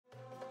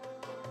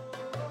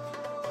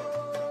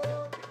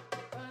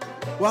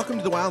Welcome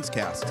to the Wildes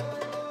Cast.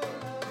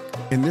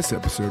 In this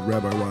episode,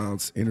 Rabbi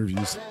Wildes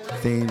interviews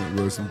Thane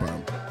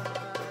Rosenbaum.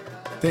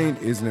 Thane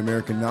is an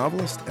American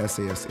novelist,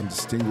 essayist, and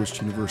distinguished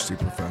university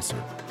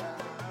professor.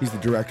 He's the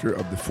director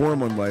of the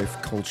Forum on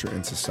Life, Culture,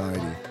 and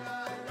Society,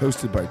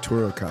 hosted by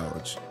Touro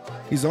College.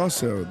 He's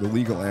also the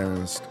legal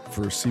analyst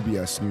for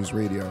CBS News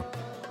Radio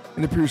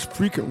and appears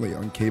frequently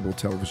on cable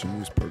television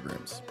news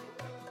programs.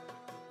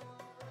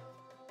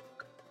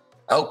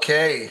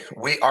 Okay,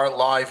 we are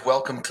live.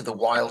 Welcome to the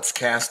Wildes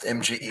Cast,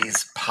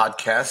 MGE's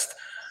podcast.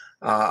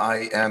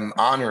 I am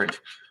honored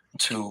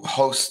to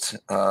host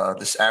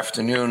this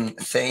afternoon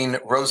Thane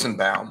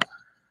Rosenbaum.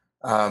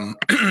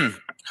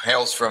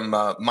 Hails from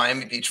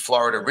Miami Beach,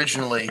 Florida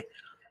originally.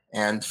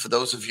 And for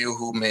those of you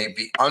who may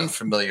be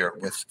unfamiliar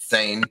with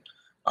Thane,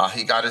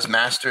 he got his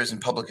master's in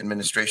public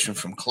administration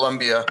from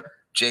Columbia,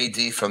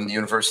 JD from the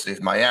University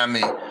of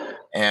Miami,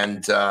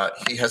 and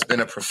he has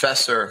been a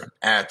professor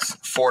at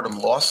Fordham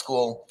Law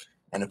School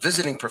and a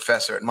visiting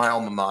professor at my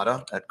alma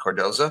mater at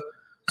Cardozo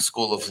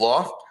School of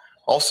Law.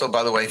 Also,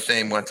 by the way,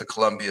 Thane went to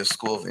Columbia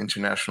School of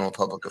International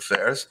Public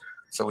Affairs,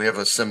 so we have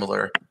a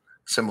similar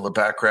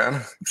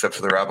background, except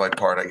for the rabbi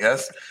part, I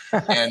guess.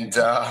 And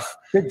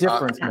big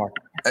difference, Mark.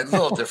 A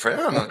little different.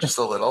 I don't know, just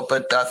a little.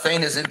 But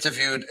Thane has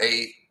interviewed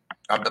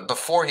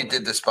before he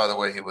did this, by the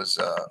way, he was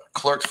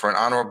clerked for an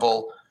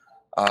honorable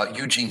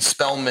Eugene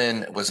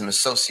Spellman, was an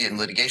associate in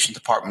litigation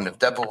department of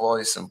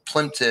Debevoise and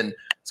Plimpton.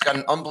 He's got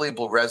an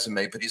unbelievable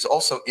resume, but he's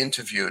also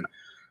interviewed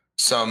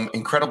some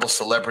incredible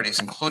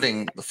celebrities,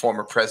 including the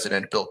former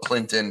president, Bill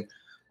Clinton,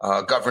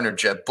 Governor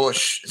Jeb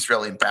Bush,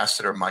 Israeli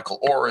ambassador Michael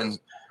Oren,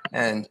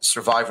 and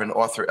survivor and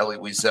author Elie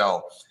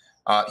Wiesel.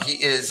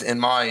 He is, in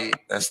my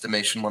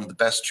estimation, one of the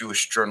best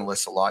Jewish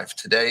journalists alive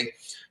today.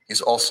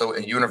 He's also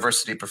a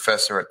university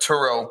professor at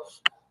Touro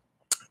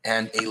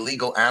and a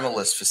legal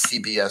analyst for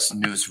CBS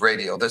News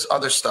Radio. There's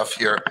other stuff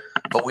here,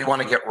 but we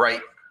want to get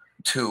right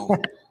to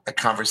a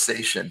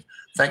conversation.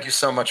 Thank you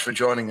so much for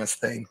joining us,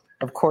 Thane.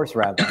 Of course,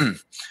 Rabbi.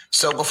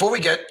 So before we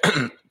get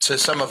to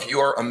some of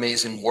your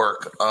amazing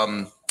work,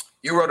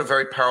 you wrote a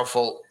very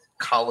powerful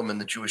column in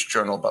the Jewish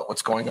Journal about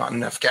what's going on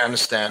in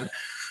Afghanistan.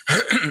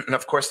 And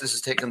of course, this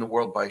has taken the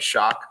world by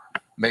shock.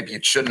 Maybe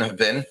it shouldn't have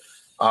been.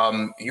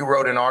 You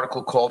wrote an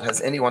article called,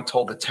 "Has Anyone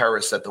Told the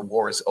Terrorists That the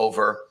War is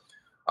Over?"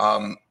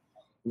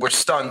 We're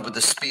stunned with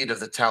the speed of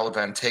the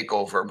Taliban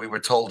takeover. We were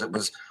told it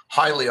was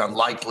highly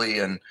unlikely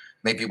and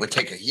maybe it would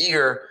take a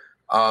year.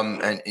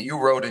 And you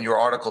wrote in your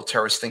article,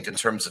 "Terrorists think in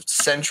terms of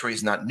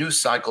centuries, not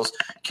news cycles."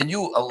 Can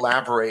you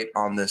elaborate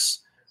on this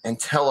and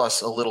tell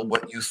us a little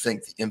what you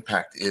think the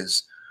impact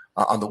is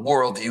on the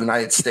world, the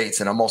United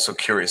States, and I'm also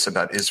curious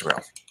about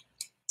Israel.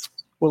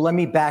 Well, let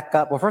me back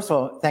up. Well, first of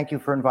all, thank you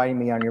for inviting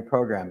me on your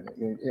program.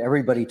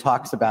 Everybody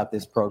talks about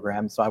this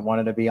program, so I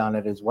wanted to be on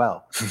it as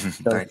well. So,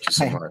 Thank you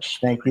so much.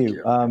 Thank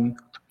you.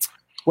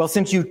 Well,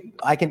 since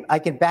I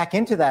can back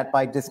into that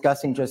by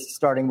discussing just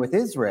starting with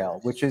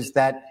Israel, which is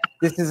that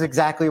this is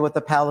exactly what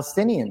the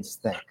Palestinians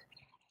think.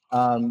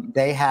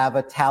 They have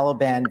a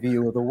Taliban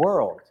view of the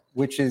world,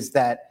 which is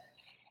that,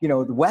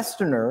 the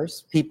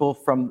Westerners, people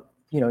from,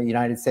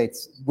 United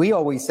States, we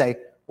always say,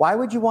 why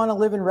would you want to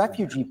live in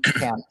refugee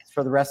camps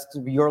for the rest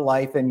of your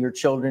life and your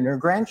children or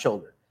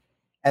grandchildren?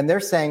 And they're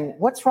saying,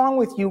 what's wrong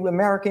with you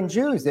American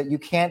Jews that you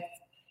can't,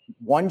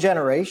 one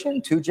generation,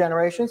 2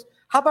 generations?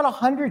 How about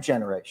 100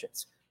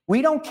 generations?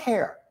 We don't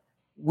care.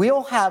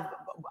 We'll have,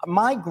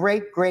 my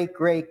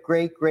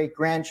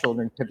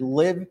great-great-great-great-great-grandchildren could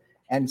live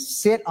and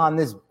sit on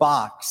this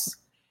box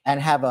and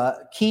have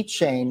a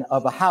keychain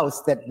of a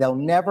house that they'll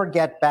never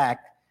get back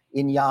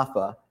in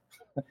Jaffa.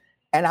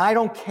 And I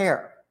don't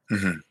care.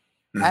 Mm-hmm.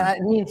 Mm-hmm. And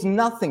it means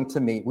nothing to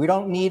me. We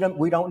don't need them.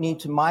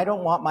 I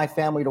don't want my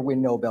family to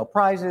win Nobel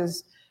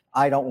Prizes.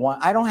 I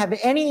don't have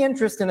any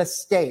interest in a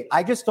state.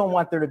 I just don't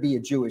want there to be a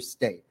Jewish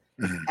state.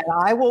 Mm-hmm. And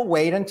I will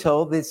wait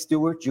until this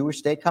Jewish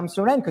state comes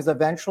to an end, because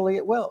eventually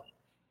it will.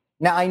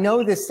 Now, I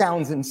know this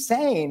sounds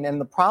insane, and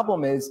the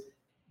problem is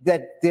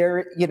that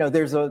there's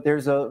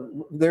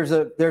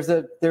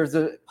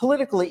a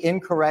politically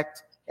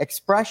incorrect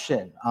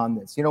expression on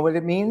this. You know what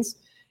it means?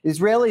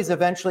 Israelis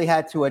eventually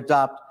had to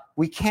adopt,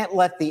 "We can't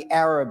let the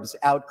Arabs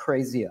out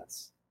crazy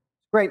us."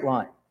 Great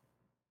line.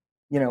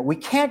 We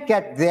can't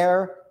get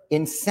their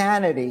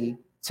insanity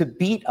to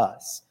beat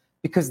us,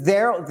 because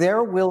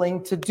they're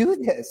willing to do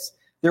this.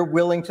 They're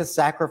willing to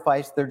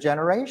sacrifice their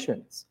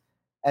generations.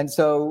 And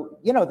so,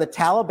 the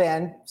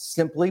Taliban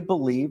simply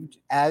believed,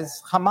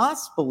 as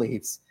Hamas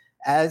believes,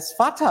 as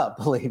Fatah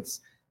believes,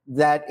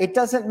 that it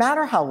doesn't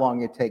matter how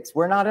long it takes.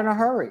 We're not in a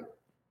hurry.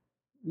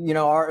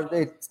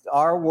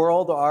 Our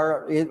world,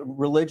 our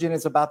religion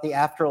is about the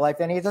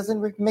afterlife, and it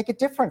doesn't make a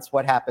difference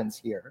what happens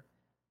here.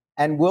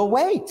 And we'll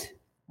wait.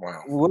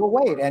 Wow. We'll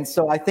wait. And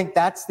so I think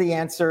that's the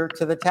answer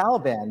to the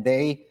Taliban.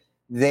 They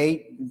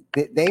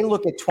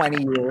look at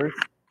 20 years,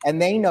 and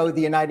they know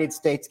the United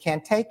States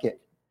can't take it.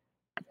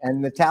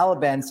 And the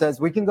Taliban says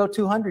we can go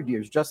 200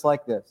 years just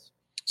like this.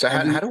 So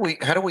how do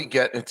we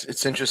get?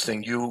 It's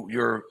interesting.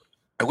 You're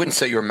I wouldn't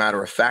say you're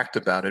matter of fact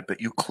about it, but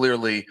you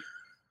clearly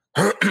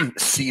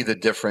see the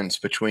difference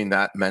between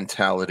that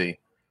mentality.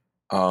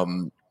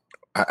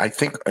 I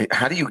think,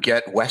 how do you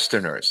get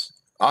Westerners,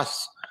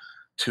 us,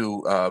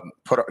 to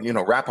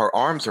wrap our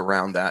arms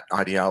around that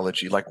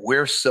ideology? Like,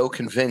 we're so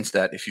convinced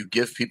that if you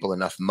give people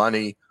enough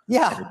money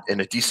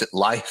and a decent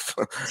life,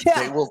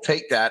 they will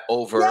take that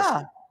over.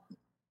 Yeah.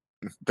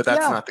 But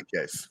that's not the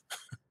case.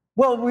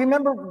 Well,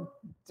 remember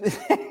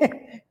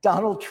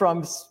Donald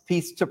Trump's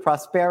Peace to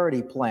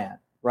Prosperity plan,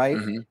 right?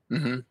 Mm-hmm.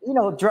 Mm-hmm. You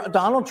know,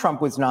 Donald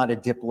Trump was not a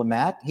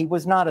diplomat. He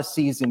was not a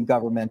seasoned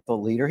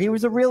governmental leader. He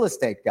was a real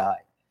estate guy.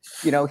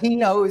 You know, he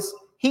knows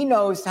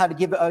how to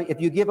give. If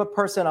you give a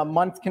person a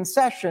month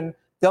concession,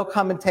 they'll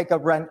come and take a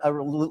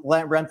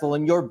rental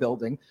in your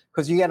building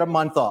because you get a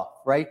month off,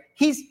 right?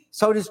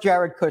 So does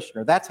Jared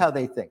Kushner. That's how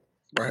they think.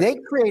 Right. They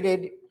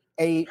created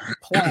a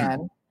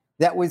plan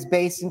that was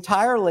based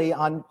entirely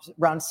on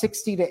around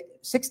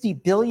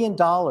 $60 billion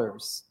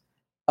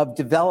of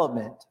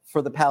development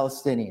for the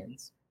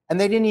Palestinians. And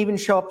they didn't even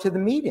show up to the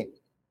meeting.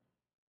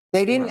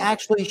 They didn't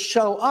actually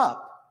show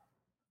up.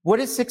 What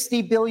is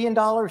 $60 billion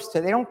to?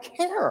 They don't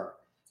care.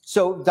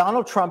 So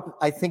Donald Trump,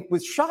 I think,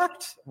 was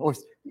shocked,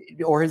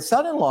 or his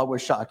son-in-law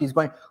was shocked. He's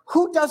going,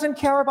 who doesn't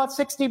care about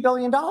 $60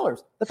 billion?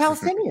 The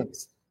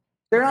Palestinians.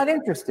 They're not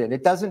interested.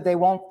 They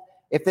won't.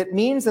 If it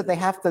means that they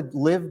have to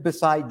live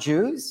beside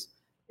Jews,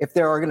 if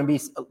there are going to be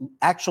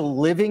actual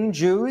living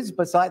Jews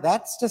beside,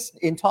 that's just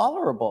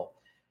intolerable.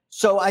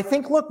 So I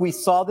think, look, we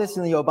saw this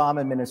in the Obama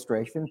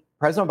administration.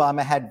 President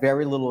Obama had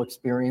very little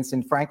experience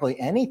in, frankly,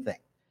 anything.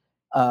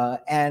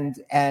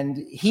 And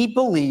he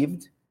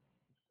believed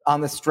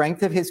on the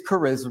strength of his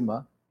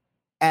charisma.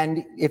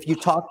 And if you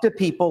talk to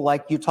people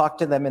like you talk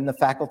to them in the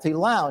faculty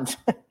lounge,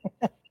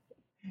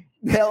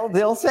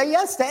 they'll say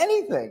yes to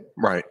anything.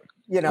 Right.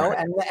 You know,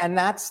 right. And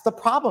that's the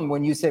problem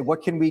when you say,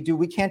 what can we do?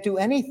 We can't do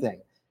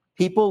anything.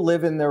 People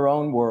live in their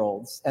own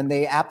worlds, and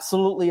they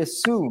absolutely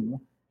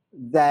assume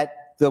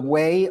that the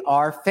way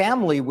our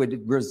family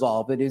would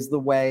resolve it is the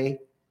way,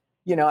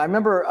 you know. I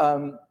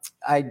remember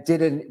I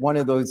did one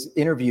of those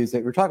interviews that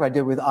we were talking about. I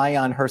did with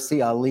Ayaan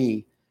Hirsi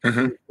Ali,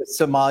 a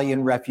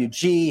Somalian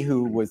refugee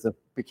who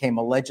became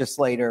a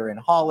legislator in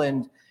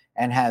Holland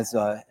and has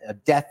a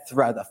death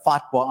threat, a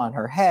fatwa on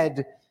her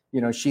head.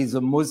 You know, she's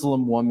a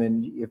Muslim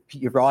woman. If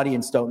your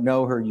audience don't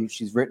know her,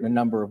 she's written a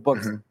number of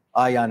books.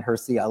 Ayaan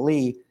Hirsi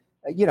Ali.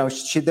 You know,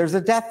 there's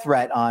a death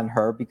threat on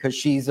her because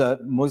she's a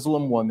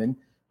Muslim woman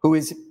who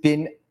has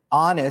been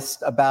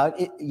honest about,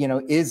 you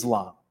know,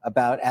 Islam,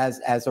 about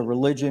as a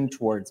religion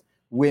towards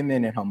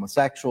women and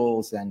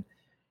homosexuals. And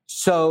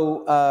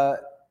so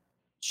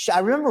I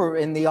remember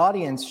in the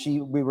audience,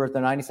 we were at the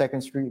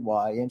 92nd Street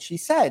Y, and she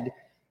said,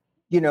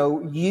 you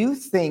know, you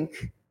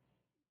think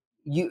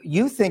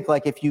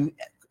like if you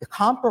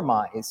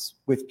compromise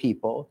with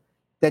people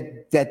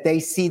that they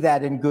see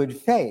that in good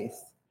faith.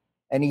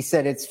 And he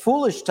said, it's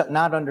foolish to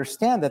not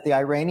understand that the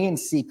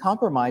Iranians see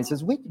compromise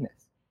as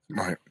weakness.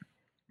 Right.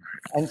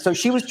 And so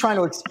she was trying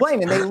to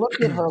explain, and they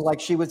looked at her like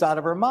she was out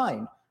of her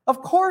mind.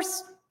 Of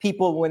course,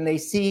 people, when they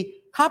see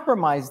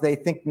compromise, they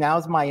think,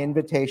 now's my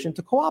invitation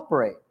to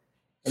cooperate.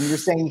 And you're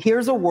saying,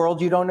 here's a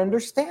world you don't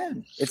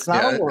understand. It's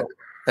not a world.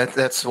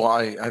 That's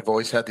why I've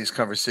always had these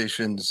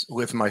conversations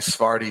with my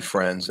Sephardi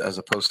friends as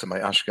opposed to my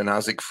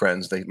Ashkenazic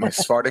friends. My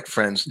Sephardic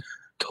friends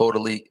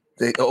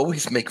they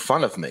always make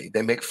fun of me.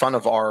 They make fun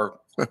of our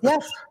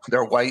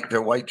their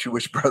white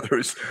Jewish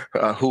brothers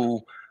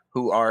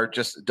who are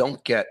just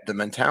don't get the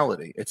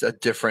mentality. It's a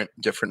different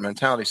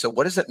mentality. So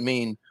what does it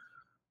mean?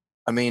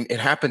 I mean, it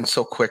happened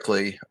so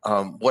quickly.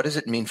 What does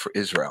it mean for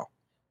Israel?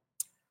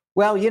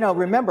 Well, you know,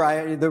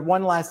 remember, the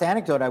one last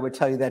anecdote I would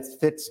tell you that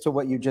fits to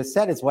what you just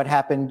said is what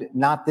happened,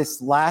 not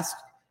this last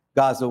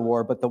Gaza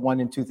war, but the one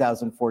in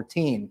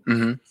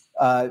 2014.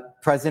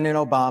 President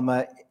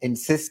Obama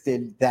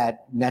insisted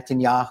that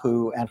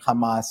Netanyahu and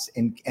Hamas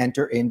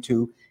enter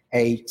into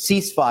a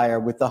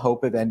ceasefire with the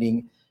hope of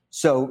ending.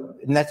 So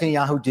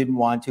Netanyahu didn't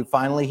want to.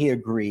 Finally, he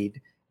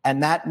agreed.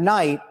 And that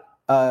night,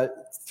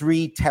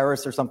 3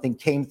 terrorists or something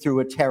came through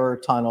a terror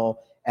tunnel,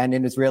 and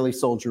an Israeli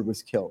soldier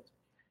was killed.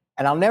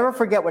 And I'll never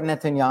forget what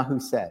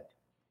Netanyahu said.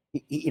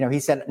 He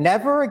said,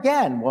 never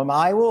again will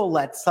I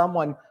let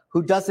someone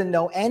who doesn't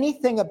know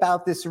anything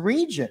about this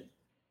region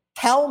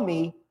tell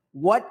me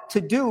what to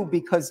do,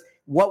 because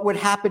what would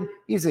happen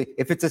is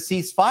if it's a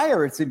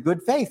ceasefire, it's in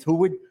good faith. Who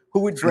would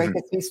break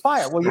a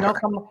ceasefire? Well, you know,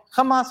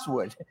 Hamas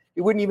would.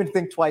 You wouldn't even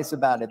think twice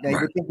about it. They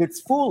would think it's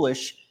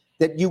foolish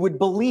that you would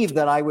believe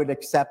that I would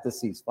accept the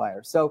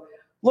ceasefire. So,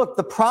 look,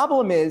 the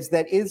problem is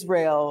that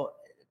Israel,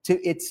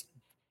 to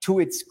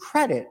its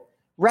credit,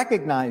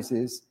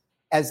 recognizes,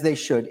 as they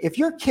should, if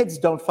your kids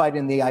don't fight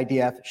in the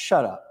IDF,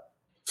 shut up.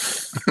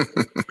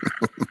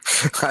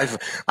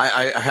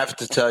 I have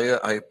to tell you,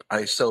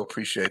 I so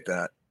appreciate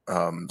that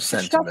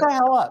sentiment. Shut the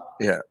hell up.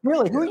 Yeah.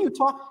 Really, who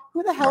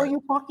the hell are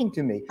you talking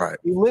to me? Right.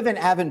 You live in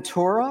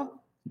Aventura,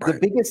 the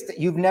biggest,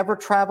 you've never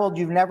traveled,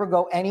 you've never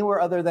go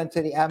anywhere other than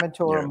to the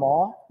Aventura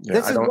Mall. Yeah,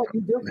 this is what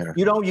you do.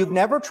 Yeah. You've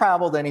never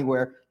traveled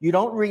anywhere. You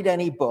don't read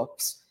any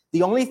books.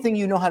 The only thing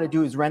you know how to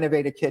do is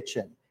renovate a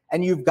kitchen.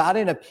 and you've got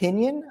an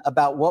opinion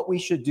about what we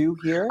should do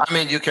here. I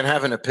mean, you can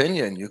have an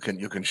opinion. You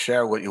can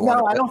share what you want.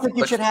 No, I don't think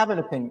you should have an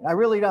opinion. I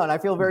really don't. I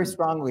feel very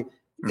strongly.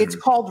 It's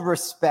called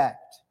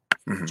respect.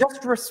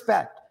 Just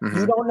respect.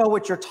 You don't know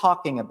what you're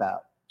talking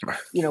about.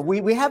 You know,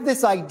 we have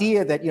this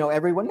idea that,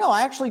 everyone, no,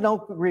 I actually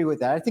don't agree with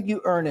that. I think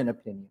you earn an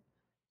opinion.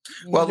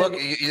 Well, look,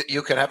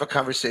 you can have a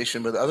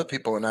conversation with other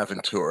people in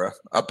Aventura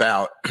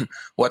about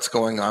what's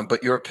going on,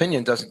 but your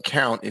opinion doesn't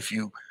count if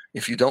you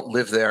don't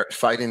live there,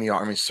 fight in the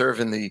army, serve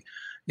in the,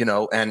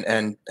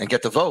 and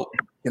get the vote,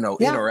 in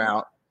or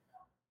out.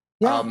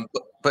 Yeah.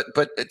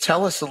 But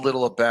tell us a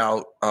little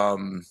about,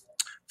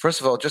 first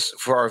of all, just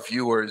for our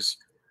viewers,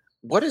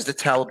 what is the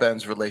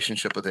Taliban's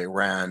relationship with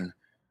Iran,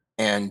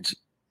 and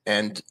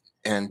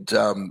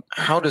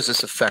how does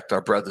this affect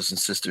our brothers and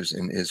sisters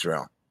in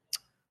Israel?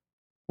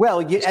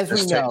 Well, as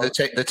we know,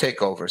 the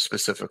takeover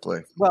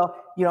specifically. Well,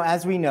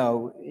 as we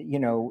know,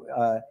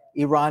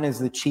 Iran is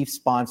the chief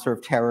sponsor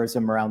of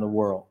terrorism around the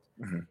world.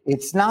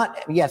 It's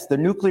not, yes, the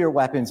nuclear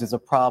weapons is a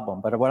problem,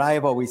 but what I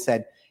have always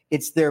said,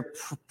 it's their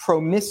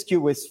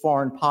promiscuous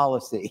foreign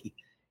policy.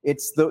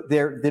 It's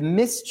the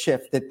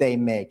mischief that they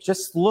make.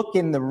 Just look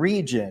in the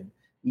region: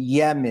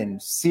 Yemen,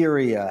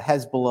 Syria,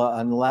 Hezbollah,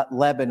 and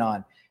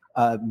Lebanon,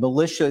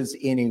 militias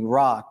in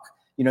Iraq.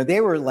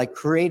 They were like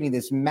creating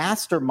this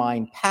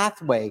mastermind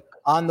pathway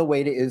on the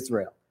way to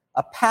Israel,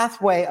 a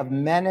pathway of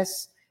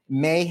menace,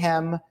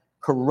 mayhem,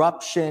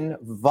 corruption,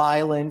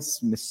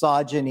 violence,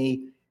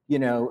 misogyny.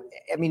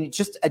 It's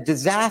just a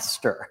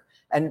disaster.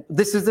 And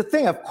this is the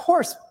thing. Of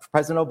course,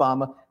 President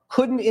Obama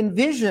couldn't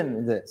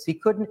envision this. He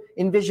couldn't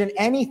envision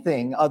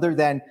anything other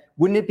than,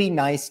 wouldn't it be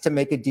nice to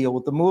make a deal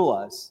with the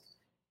mullahs?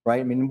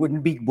 Right? I mean,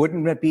 wouldn't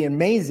it be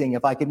amazing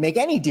if I could make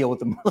any deal with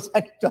the mullahs?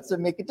 It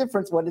doesn't make a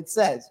difference what it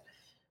says.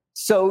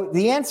 So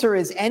the answer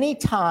is,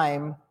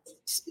 anytime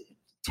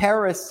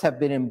terrorists have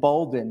been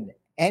emboldened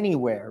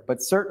anywhere,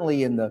 but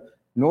certainly in the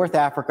North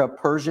Africa,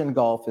 Persian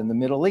Gulf, in the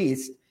Middle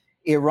East,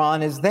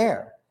 Iran is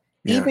there.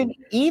 Yeah.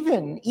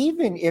 Even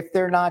if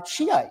they're not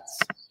Shiites.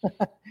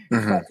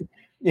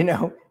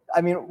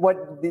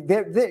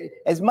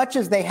 As much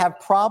as they have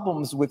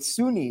problems with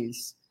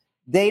Sunnis,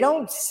 they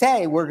don't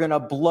say we're going to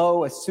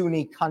blow a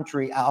Sunni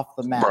country off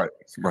the map.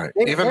 Right.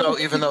 Even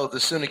though the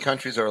Sunni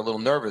countries are a little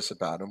nervous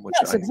about them, which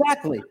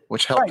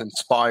which helped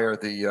inspire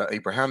the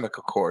Abrahamic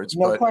Accords.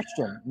 No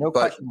question.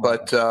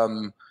 But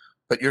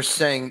you're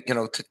saying,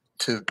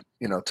 to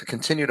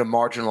continue to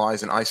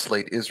marginalize and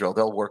isolate Israel,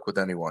 they'll work with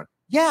anyone.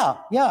 Yeah.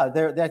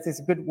 That's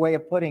a good way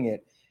of putting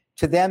it.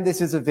 To them, this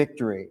is a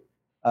victory.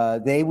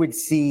 They would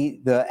see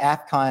the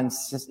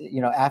Afghans as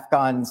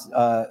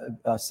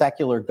a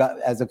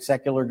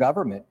secular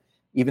government,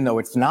 even though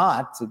it's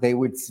not. They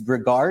would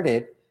regard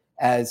it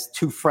as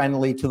too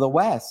friendly to the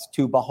West,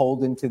 too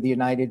beholden to the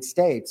United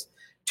States,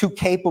 too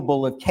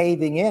capable of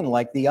caving in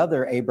like the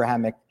other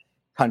Abrahamic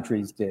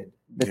countries did.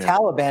 The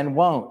Taliban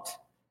won't.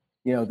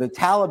 The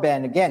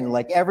Taliban, again,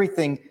 like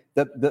everything,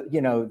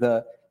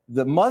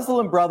 the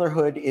Muslim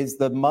Brotherhood is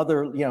the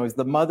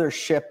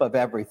mothership of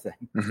everything.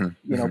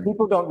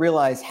 People don't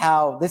realize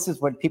how, this is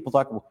what people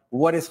talk about.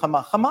 What is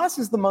Hamas? Hamas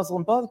is the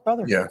Muslim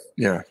Brotherhood.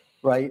 Yeah.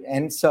 Right.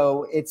 And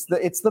so it's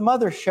the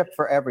mothership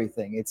for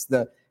everything. It's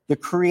the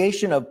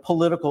creation of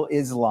political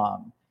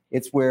Islam.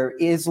 It's where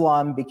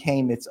Islam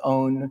became its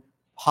own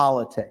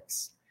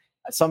politics.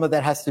 Some of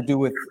that has to do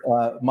with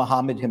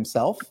Muhammad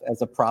himself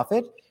as a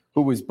prophet,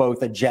 who was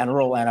both a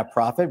general and a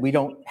prophet. We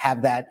don't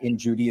have that in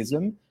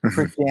Judaism.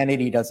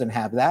 Christianity doesn't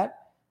have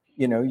that.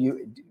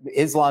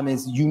 Islam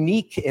is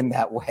unique in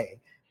that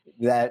way.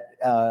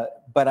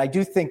 But I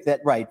do think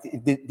that,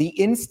 the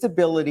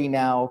instability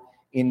now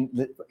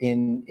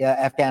in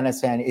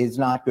Afghanistan is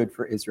not good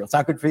for Israel. It's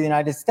not good for the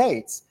United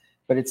States,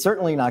 but it's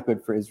certainly not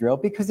good for Israel,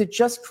 because it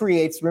just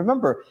creates,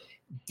 remember,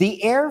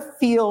 the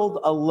airfield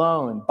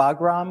alone,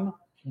 Bagram,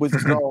 was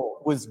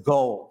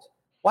gold.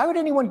 Why would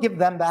anyone give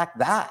them back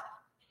that?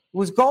 It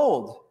was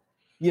gold.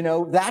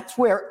 That's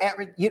where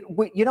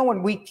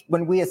when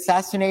we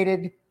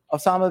assassinated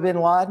Osama bin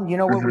Laden,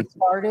 where we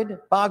started?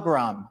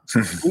 Bagram.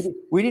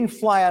 We didn't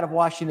fly out of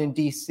Washington,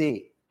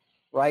 D.C.,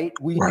 right?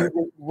 We did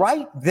it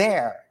right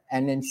there.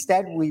 And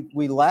instead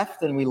we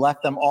left, and we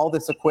left them all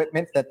this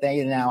equipment that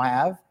they now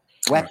have,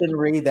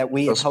 weaponry that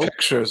we those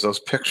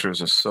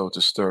pictures are so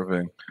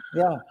disturbing.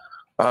 Yeah.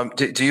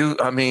 Do you,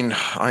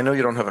 I know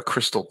you don't have a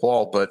crystal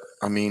ball, but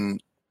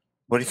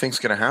what do you think is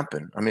going to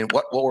happen?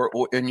 What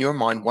in your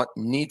mind, what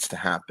needs to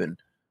happen?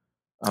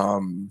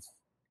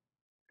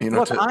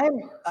 Look,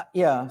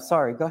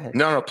 sorry, go ahead.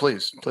 No,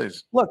 please.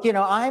 Look,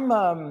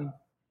 I'm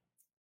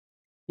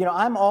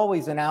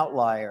always an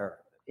outlier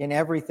in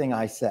everything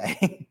I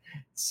say.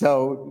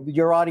 So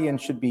your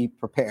audience should be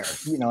prepared.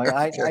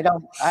 I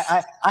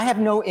have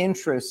no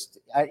interest.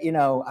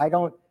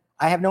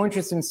 I have no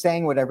interest in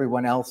saying what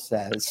everyone else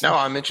says. No,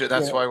 I'm interested.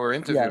 That's why we're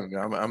interviewing.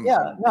 I'm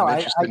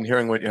interested in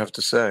hearing what you have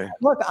to say.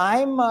 Look,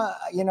 I'm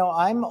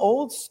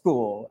old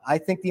school. I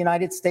think the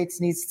United States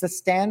needs to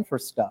stand for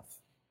stuff,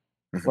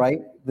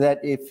 right? That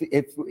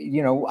if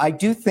I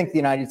do think the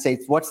United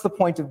States, what's the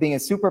point of being a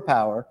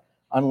superpower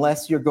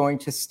unless you're going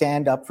to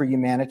stand up for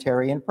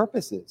humanitarian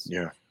purposes.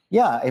 Yeah.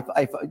 Yeah.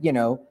 If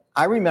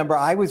I remember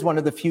I was one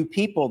of the few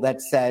people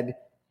that said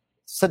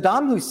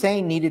Saddam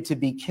Hussein needed to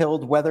be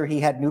killed whether he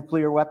had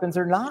nuclear weapons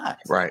or not.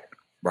 Right.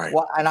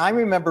 Well, and I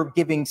remember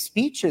giving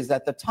speeches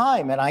at the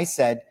time, and I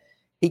said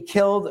he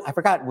killed, I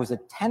forgot, was it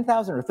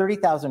 10,000 or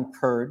 30,000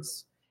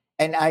 Kurds?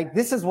 And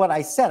this is what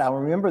I said. I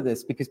remember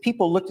this because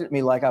people looked at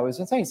me like I was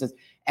insane. He says,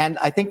 and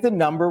I think the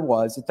number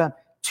was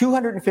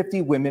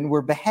 250 women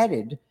were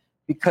beheaded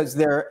because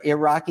their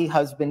Iraqi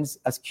husbands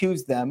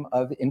accused them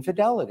of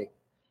infidelity.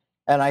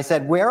 And I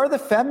said, where are the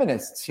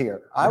feminists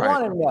here? I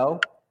want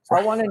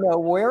to know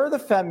where are the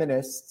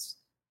feminists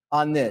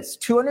on this?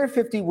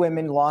 250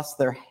 women lost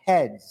their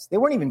heads. They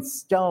weren't even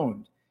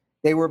stoned.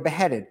 They were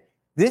beheaded.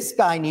 This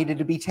guy needed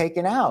to be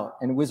taken out,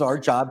 and it was our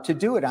job to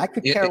do it. I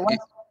could care less.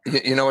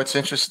 It's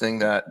interesting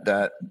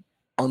that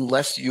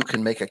unless you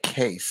can make a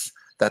case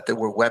that there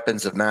were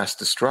weapons of mass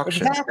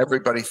destruction,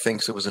 everybody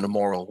thinks it was an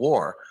immoral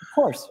war. Of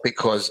course.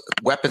 Because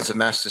weapons of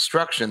mass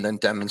destruction then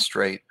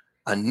demonstrate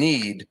a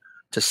need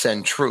to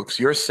send troops.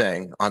 You're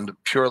saying on the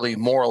purely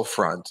moral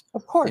front,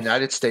 of course, the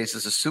United States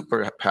as a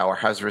superpower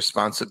has a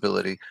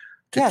responsibility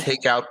to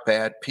take out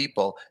bad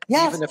people,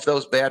 even if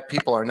those bad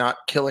people are not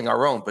killing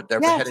our own, but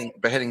they're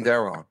beheading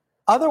their own.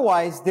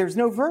 Otherwise, there's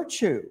no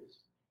virtue,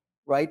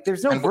 right?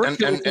 There's no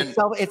virtue.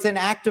 It's an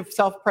act of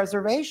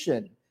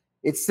self-preservation.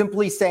 It's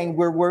simply saying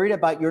we're worried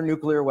about your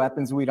nuclear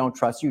weapons. We don't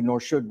trust you,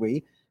 nor should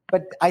we.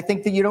 But I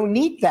think that you don't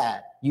need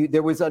that.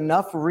 There was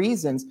enough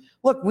reasons.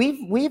 Look,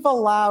 we've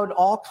allowed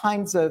all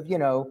kinds of,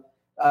 it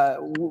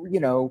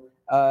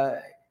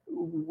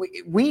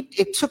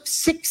took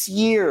 6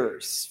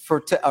 years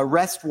to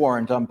arrest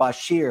warrant on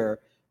Bashir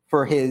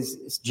for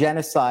his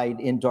genocide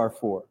in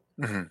Darfur,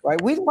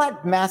 right? We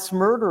let mass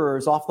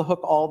murderers off the hook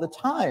all the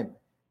time.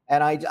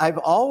 And I've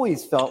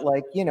always felt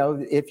like,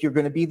 if you're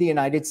going to be the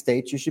United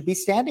States, you should be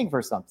standing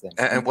for something.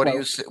 And what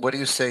do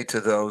you say to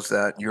those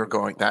that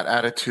that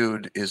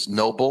attitude is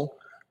noble,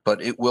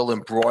 but it will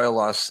embroil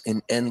us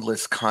in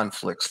endless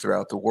conflicts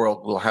throughout the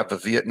world? We'll have a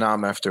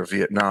Vietnam after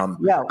Vietnam.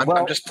 Yeah,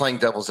 I'm just playing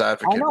devil's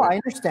advocate. I know, I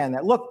understand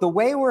that. Look, the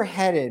way we're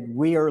headed,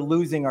 we are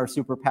losing our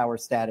superpower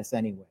status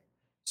anyway.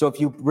 So if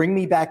you bring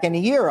me back in a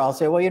year, I'll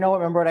say, well, you know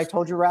what? Remember what I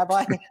told you,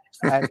 Rabbi?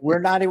 We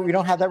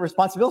don't have that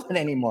responsibility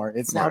anymore.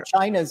 It's now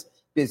China's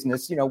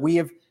business.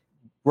 Barack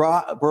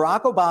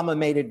Obama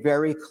made it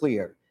very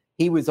clear.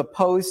 He was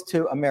opposed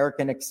to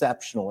American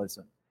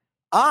exceptionalism.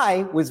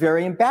 I was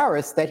very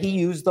embarrassed that he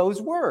used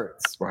those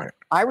words. Right.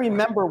 I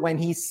remember when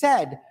he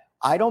said,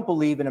 I don't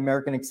believe in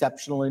American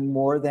exceptionalism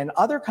more than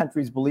other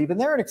countries believe in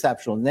their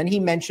exceptional. And then he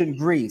mentioned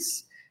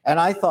Greece. And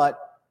I thought,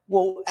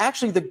 well,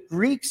 actually, the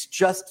Greeks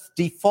just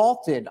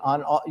defaulted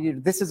on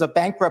this is a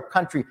bankrupt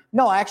country.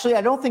 No, actually,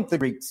 I don't think the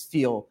Greeks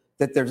feel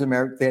that there's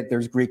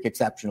Greek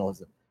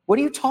exceptionalism. What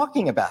are you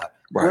talking about?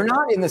 Right. We're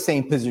not in the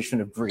same position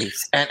of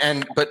Greece.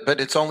 But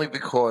it's only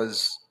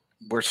because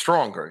we're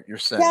stronger, you're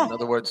saying. Yeah. In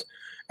other words,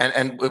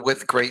 and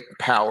with great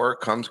power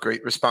comes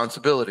great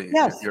responsibility.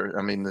 Yes.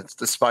 It's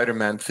the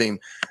Spider-Man theme.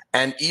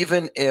 And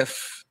even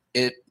if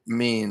it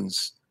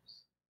means,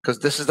 because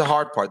this is the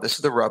hard part, this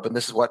is the rub, and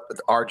this is what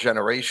our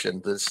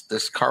generation,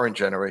 this current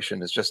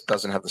generation just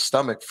doesn't have the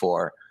stomach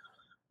for,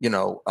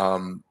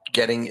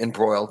 getting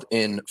embroiled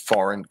in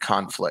foreign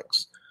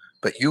conflicts.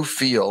 But you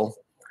feel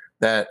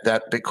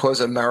that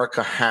because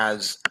America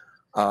has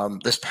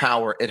this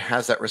power, it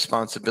has that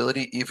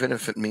responsibility, even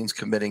if it means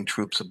committing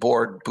troops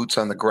aboard, boots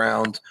on the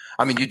ground.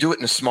 You do it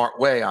in a smart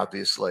way,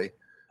 obviously.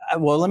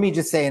 Well, let me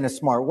just say in a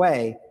smart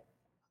way,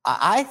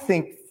 I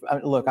think,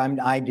 look,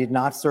 I did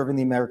not serve in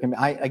the American,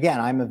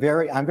 I'm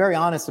very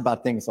honest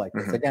about things like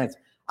this. Again,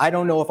 I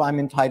don't know if I'm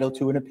entitled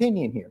to an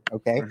opinion here,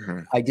 okay?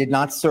 I did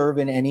not serve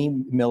in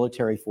any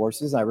military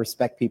forces. I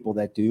respect people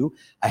that do.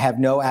 I have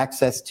no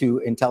access to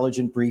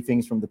intelligent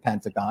briefings from the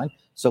Pentagon.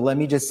 So let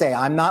me just say,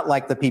 I'm not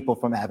like the people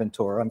from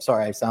Aventura. I'm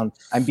sorry,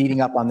 I'm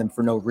beating up on them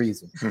for no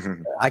reason.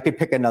 I could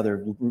pick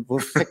we'll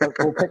pick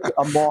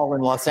a mall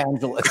in Los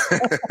Angeles.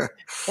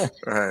 Right.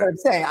 But I'm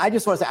saying, I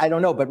just want to say, I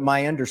don't know, but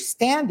my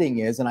understanding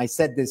is, and I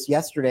said this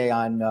yesterday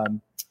on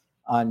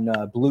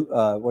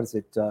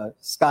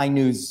Sky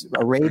News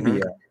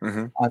Arabia.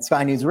 On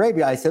Sky News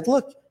Arabia, I said,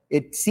 look,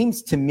 it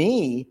seems to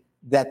me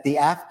that the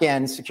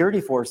Afghan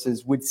security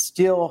forces would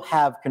still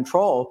have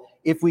control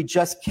if we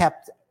just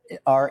kept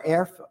our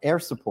air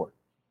support.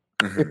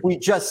 If we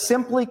just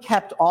simply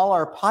kept all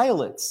our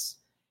pilots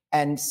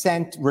and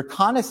sent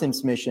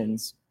reconnaissance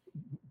missions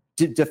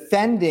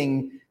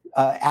defending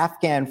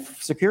Afghan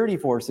security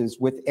forces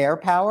with air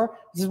power.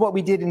 This is what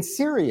we did in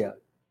Syria.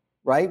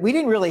 Right? We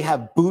didn't really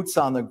have boots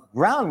on the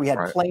ground. We had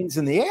planes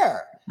in the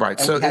air. Right.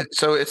 So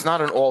it's not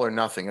an all or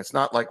nothing. It's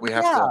not like we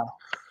have to,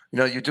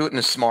 you do it in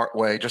a smart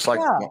way. Just like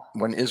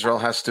when Israel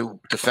has to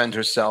defend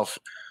herself,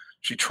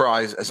 she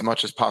tries as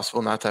much as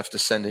possible not to have to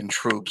send in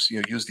troops,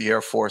 use the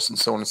Air Force and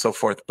so on and so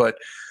forth. But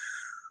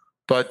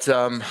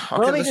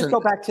let me just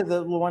go back to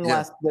the one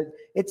last.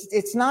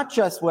 It's not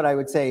just what I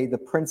would say the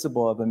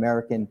principle of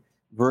American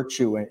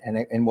virtue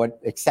and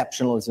what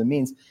exceptionalism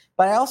means,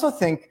 but I also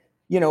think,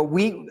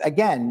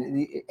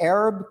 the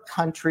Arab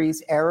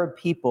countries, Arab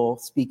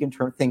people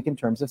think in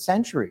terms of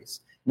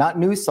centuries, not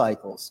news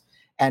cycles.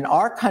 And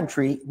our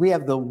country, we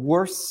have the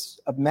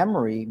worst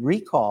memory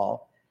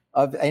recall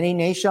of any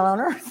nation on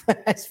earth.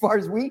 As far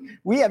as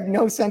we have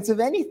no sense of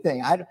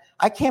anything.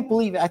 I can't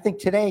believe it. I think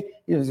today,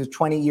 it was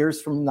 20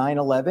 years from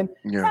 9/11.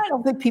 Yeah. I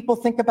don't think people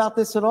think about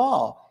this at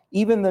all.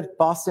 Even the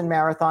Boston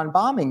Marathon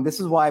bombing. This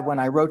is why when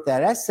I wrote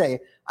that essay,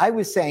 I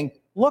was saying,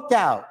 look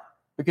out,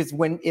 because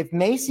if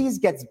Macy's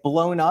gets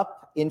blown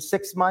up in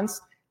 6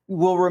 months,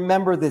 we'll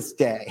remember this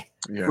day.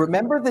 Yeah.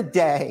 Remember the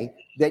day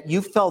that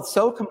you felt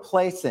so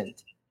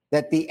complacent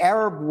that the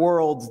Arab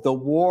world, the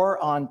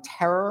war on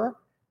terror,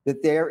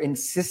 that their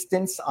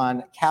insistence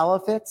on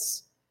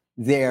caliphates,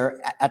 their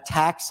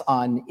attacks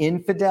on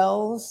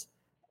infidels,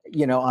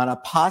 on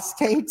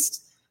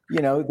apostates,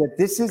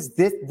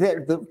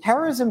 that the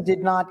terrorism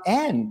did not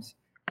end.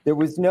 There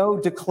was no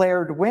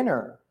declared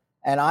winner.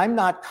 And I'm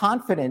not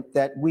confident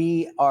that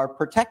we are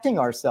protecting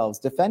ourselves,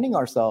 defending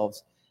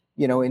ourselves,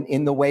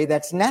 in the way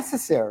that's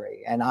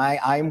necessary. And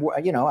yeah.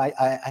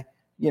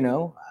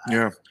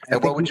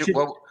 And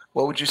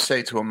what would you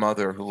say to a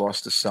mother who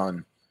lost a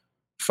son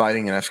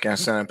fighting in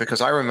Afghanistan? Because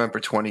I remember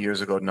 20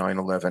 years ago,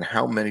 9/11,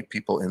 how many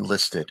people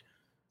enlisted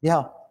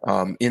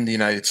in the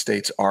United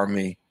States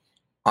Army,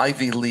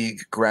 Ivy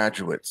League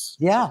graduates.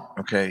 Yeah.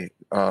 Okay.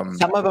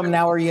 Some of them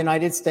now are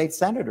United States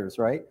senators,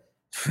 right?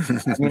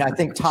 I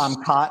think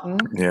Tom Cotton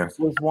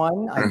was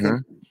one. I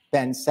think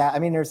Ben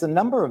there's a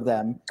number of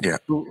them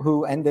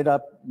who ended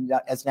up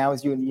as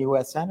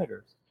U.S.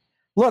 senators.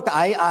 Look,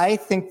 I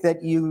think that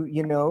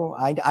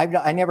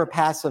I never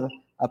pass a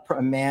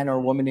man or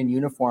woman in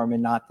uniform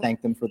and not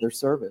thank them for their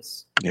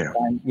service. Yeah.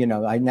 And,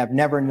 I've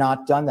never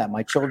not done that.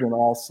 My children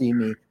all see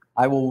me.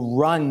 I will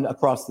run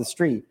across the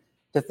street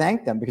to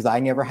thank them because I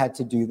never had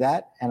to do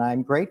that. And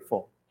I'm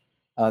grateful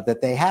that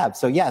they have.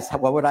 So yes,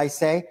 what would I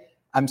say?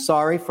 I'm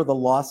sorry for the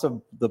loss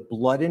of the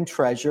blood and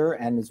treasure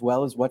and as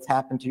well as what's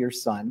happened to your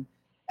son.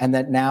 And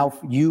that now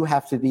you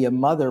have to be a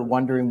mother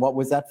wondering what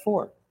was that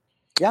for?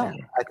 Yeah,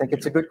 I think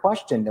it's a good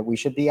question that we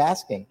should be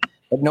asking.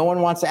 But no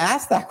one wants to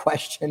ask that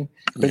question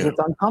because it's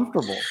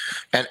uncomfortable.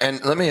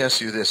 And let me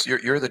ask you this.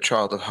 You're the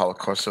child of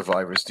Holocaust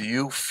survivors. Do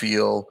you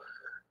feel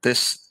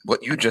this,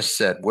 what you just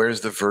said,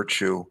 where's the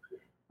virtue,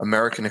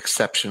 American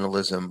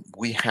exceptionalism?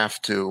 We have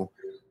to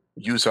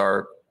use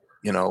our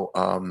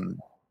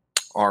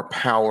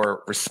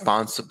power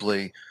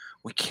responsibly.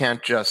 We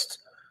can't just,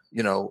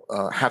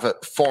 have a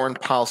foreign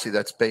policy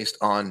that's based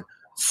on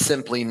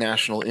simply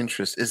national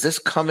interest. Is this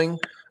coming?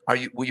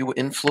 Were you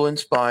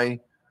influenced by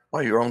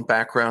your own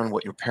background,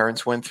 what your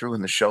parents went through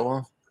in the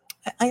Shoah?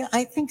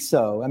 I think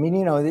so.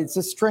 It's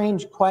a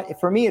strange question.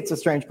 For me, it's a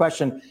strange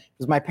question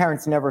because my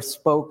parents never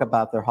spoke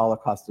about their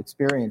Holocaust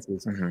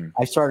experiences. Mm-hmm.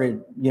 I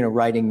started,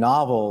 writing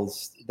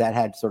novels that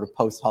had sort of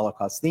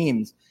post-Holocaust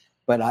themes,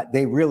 but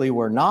they really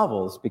were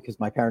novels because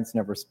my parents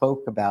never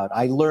spoke about.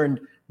 I learned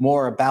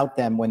more about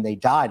them when they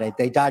died.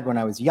 They died when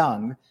I was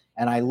young,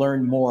 and I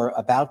learned more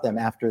about them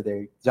after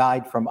they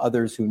died from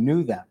others who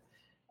knew them.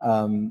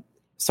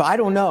 So I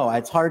don't know.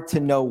 It's hard to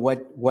know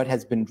what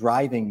has been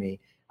driving me.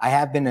 I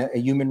have been a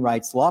human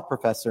rights law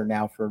professor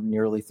now for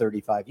nearly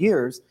 35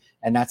 years,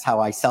 and that's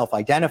how I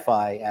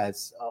self-identify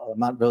as. I'm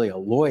not really a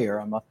lawyer.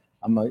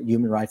 I'm a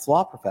human rights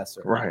law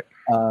professor. Right.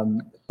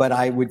 But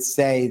I would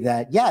say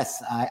that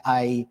yes,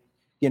 I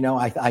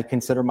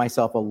consider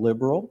myself a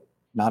liberal,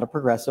 not a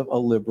progressive, a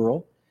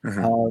liberal.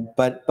 Mm-hmm.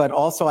 But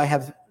also I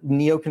have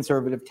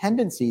neoconservative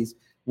tendencies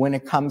when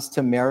it comes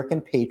to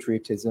American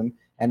patriotism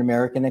and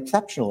American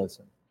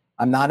exceptionalism.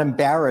 I'm not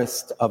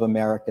embarrassed of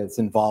America's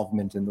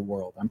involvement in the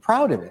world. I'm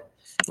proud of it.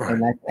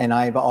 Right. And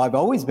I've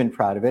always been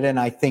proud of it. And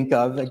I think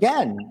of,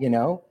 again,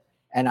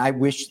 and I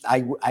wish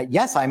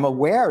yes, I'm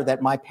aware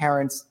that my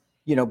parents,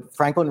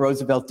 Franklin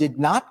Roosevelt did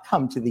not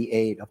come to the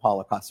aid of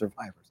Holocaust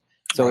survivors.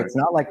 So It's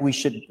not like we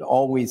should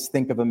always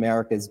think of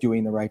America as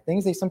doing the right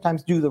things. They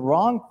sometimes do the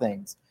wrong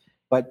things.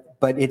 But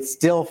it's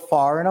still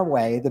far and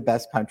away the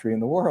best country in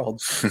the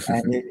world.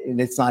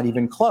 and it's not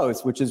even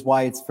close, which is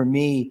why it's, for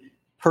me,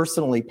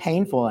 personally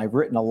painful. And I've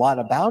written a lot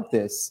about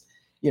this.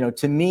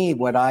 To me,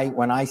 when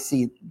I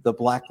see the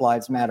Black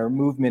Lives Matter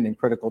movement and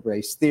critical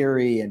race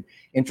theory and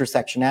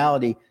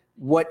intersectionality,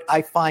 what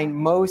I find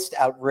most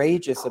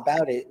outrageous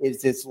about it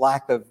is this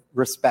lack of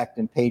respect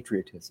and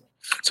patriotism.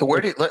 So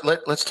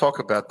let's talk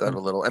about that a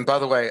little. And by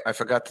the way, I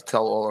forgot to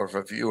tell all of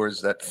our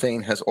viewers that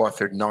Thane has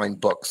authored 9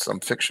 books, some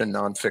fiction,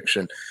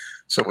 nonfiction.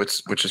 So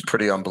which is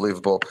pretty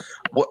unbelievable.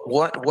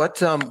 Where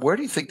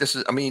do you think this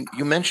is?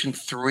 You mentioned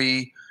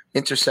 3: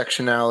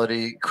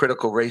 intersectionality,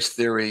 critical race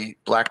theory,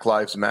 Black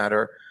Lives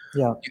Matter.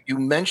 Yeah. You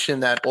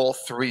mentioned that all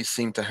 3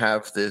 seem to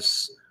have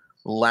this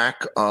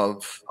lack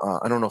of,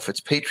 I don't know if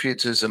it's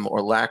patriotism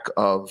or lack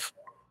of,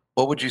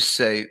 what would you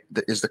say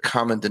is the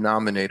common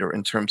denominator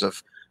in terms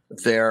of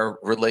their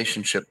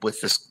relationship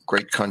with this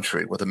great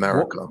country, with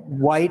America?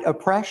 White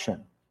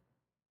oppression.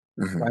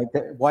 Mm-hmm. Right?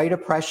 White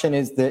oppression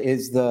is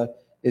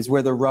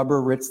where the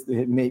rubber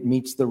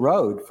meets the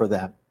road for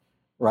them,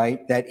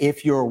 right? That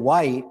if you're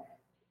white,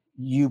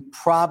 you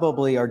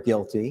probably are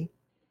guilty.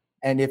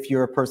 And if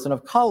you're a person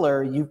of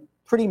color, you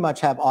pretty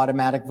much have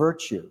automatic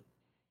virtue.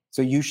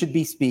 So you should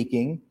be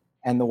speaking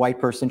and the white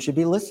person should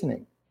be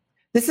listening.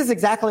 This is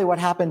exactly what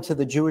happened to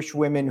the Jewish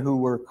women who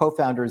were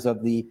co-founders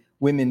of the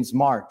Women's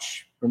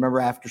March.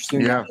 Remember after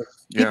soon after?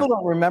 People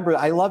don't remember.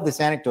 I love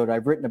this anecdote.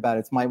 I've written about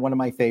it. It's one of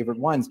my favorite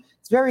ones.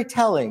 It's very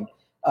telling.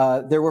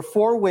 There were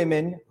 4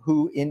 women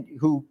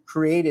who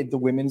created the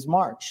Women's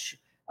March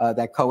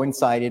that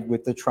coincided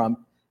with the Trump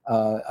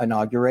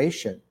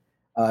inauguration.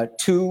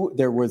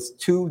 There was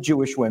 2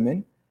 Jewish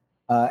women,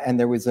 and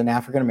there was an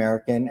African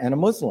American and a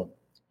Muslim.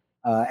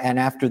 And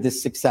after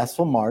this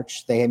successful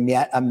march, they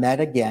met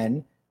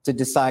again to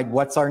decide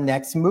what's our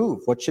next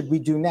move. What should we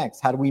do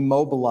next? How do we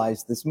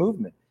mobilize this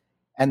movement?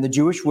 And the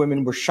Jewish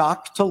women were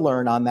shocked to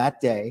learn on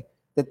that day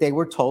that they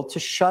were told to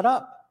shut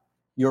up.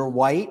 You're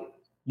white,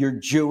 you're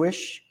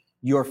Jewish,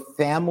 your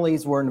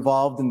families were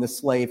involved in the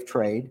slave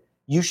trade.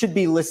 You should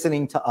be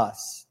listening to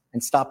us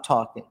and stop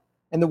talking.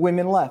 And the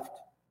women left.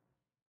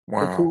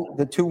 Wow.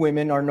 The two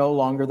women are no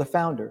longer the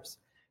founders.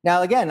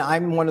 Now, again,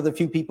 I'm one of the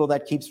few people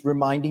that keeps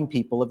reminding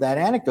people of that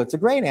anecdote. It's a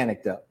great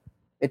anecdote.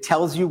 It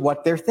tells you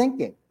what they're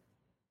thinking,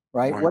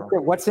 right? Wow.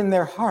 What's in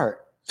their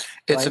heart.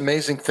 It's right? an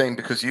amazing thing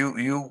because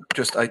you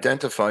just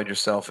identified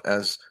yourself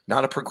as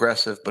not a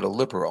progressive, but a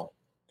liberal.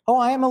 Oh,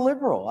 I am a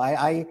liberal.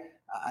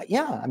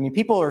 Yeah. I mean,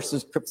 people are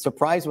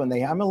surprised when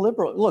I'm a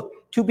liberal.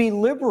 Look, to be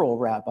liberal,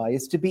 Rabbi,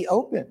 is to be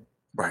open.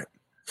 Right.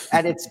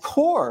 At its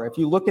core, if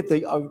you look at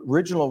the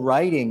original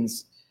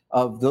writings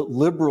of the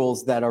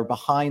liberals that are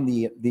behind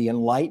the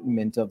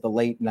Enlightenment of the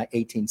late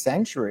 18th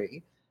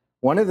century,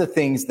 one of the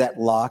things that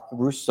Locke,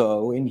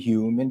 Rousseau, and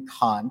Hume, and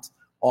Kant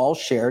all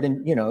shared,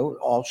 and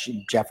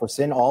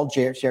Jefferson all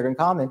shared in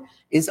common,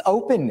 is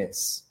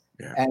openness.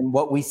 Yeah. And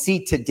what we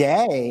see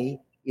today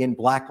in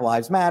Black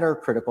Lives Matter,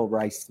 critical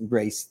race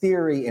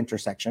theory,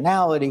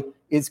 intersectionality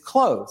is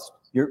closed.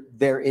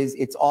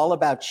 It's all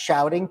about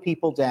shouting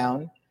people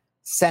down,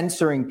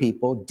 censoring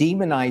people,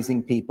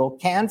 demonizing people,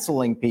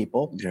 canceling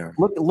people. Yeah.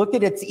 Look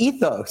at its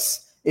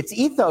ethos. Its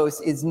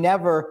ethos is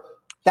never,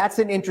 that's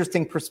an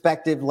interesting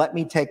perspective. Let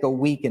me take a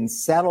week and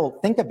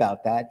think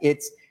about that.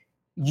 It's,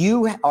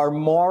 you are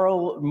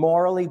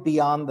morally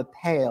beyond the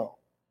pale.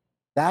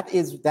 That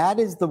is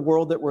the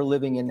world that we're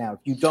living in now. If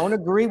you don't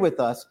agree with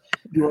us,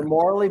 you are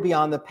morally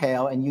beyond the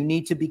pale and you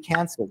need to be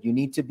canceled.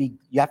 You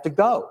have to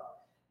go.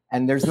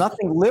 And there's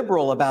nothing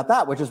liberal about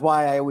that, which is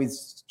why I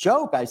always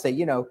joke. I say,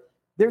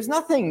 there's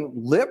nothing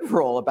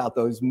liberal about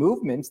those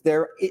movements.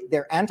 They're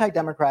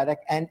anti-democratic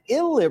and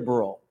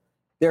illiberal.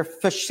 They're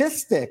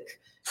fascistic.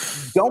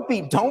 Don't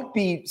be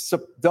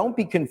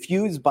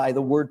confused by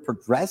the word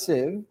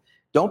progressive.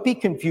 Don't be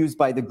confused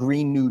by the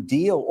Green New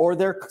Deal or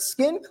their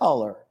skin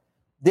color.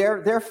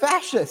 They're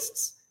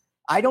fascists.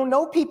 I don't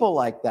know people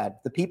like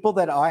that. The people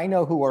that I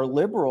know who are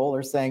liberal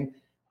are saying,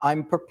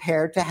 I'm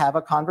prepared to have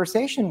a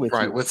conversation with you.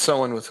 Right, with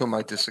someone with whom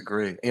I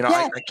disagree.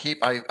 Yes.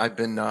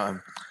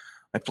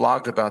 I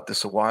blogged about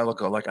this a while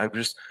ago.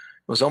 It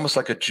was almost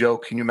like a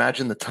joke. Can you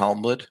imagine the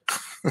Talmud?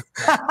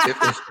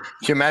 Can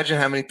you imagine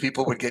how many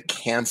people would get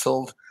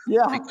canceled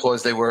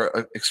because they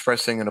were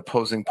expressing an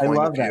opposing point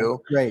of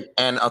view? Great.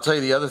 And I'll tell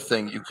you the other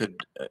thing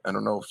I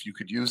don't know if you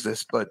could use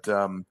this, but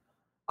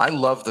I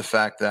love the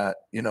fact that,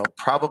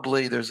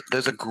 probably there's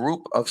a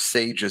group of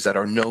sages that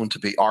are known to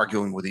be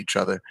arguing with each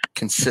other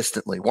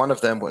consistently. One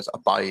of them was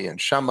Abaye and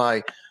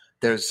Shammai.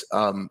 There's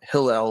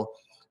Hillel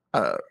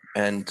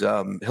and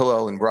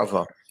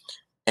Rava.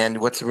 And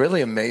what's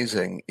really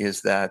amazing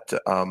is that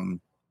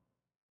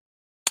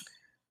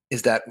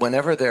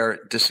whenever their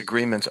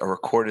disagreements are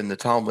recorded in the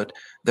Talmud,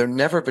 they're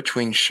never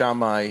between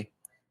Shammai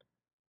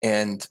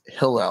and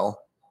Hillel,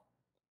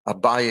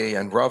 Abaye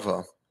and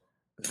Rava.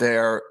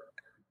 They're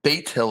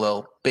Beit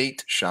Hillel,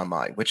 Beit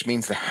Shammai, which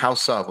means the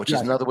house of, which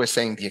is another way of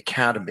saying the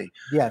academy.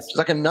 Yes. It's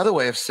like another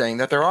way of saying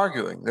that they're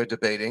arguing, they're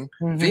debating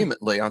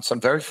vehemently on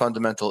some very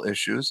fundamental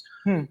issues,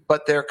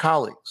 but they're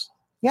colleagues.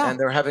 Yeah. And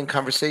they're having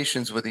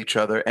conversations with each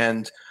other.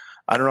 And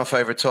I don't know if I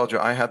ever told you,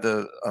 I had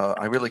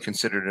I really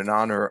considered an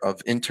honor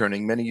of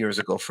interning many years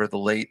ago for the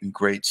late and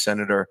great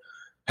Senator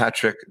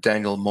Patrick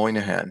Daniel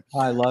Moynihan.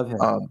 I love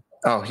him.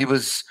 He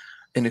was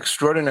an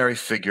extraordinary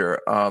figure.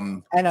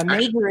 And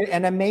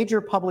a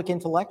major public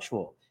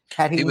intellectual.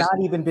 Had he not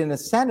even been a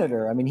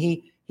senator, I mean,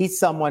 he's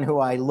someone who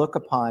I look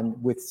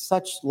upon with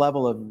such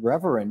level of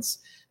reverence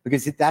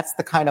because that's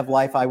the kind of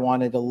life I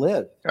wanted to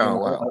live.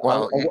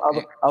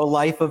 A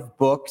life of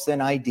books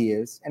and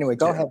ideas. Anyway,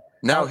 go ahead.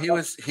 No, he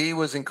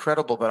was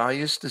incredible. But I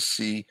used to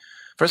see,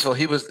 first of all,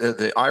 he was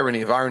the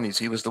irony of ironies.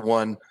 He was the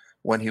one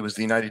when he was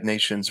the United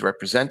Nations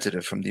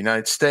representative from the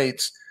United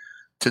States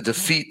to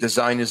defeat the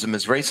Zionism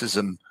as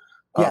racism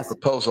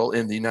proposal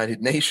in the United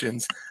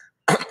Nations,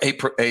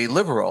 a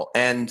liberal.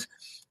 And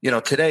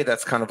today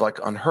that's kind of like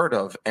unheard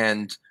of.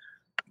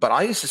 But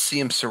I used to see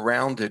him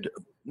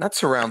not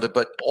surrounded,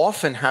 but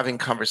often having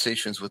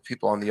conversations with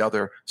people on the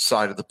other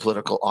side of the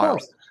political aisle.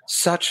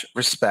 Such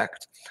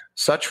respect,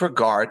 such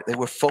regard. They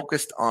were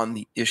focused on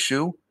the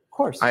issue. Of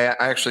course. I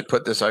actually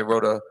put this, I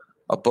wrote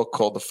a a book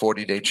called The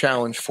 40-Day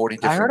Challenge, 40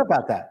 different... I heard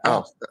about that.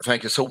 Oh,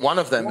 thank you. So one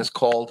of them is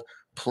called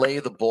Play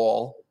the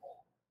Ball,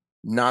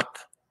 Not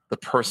the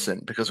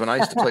Person. Because when I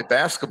used to play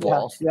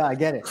basketball, yeah, I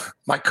get it.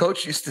 My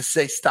coach used to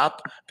say,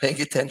 stop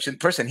paying attention to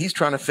the person. He's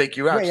trying to fake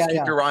you out. Just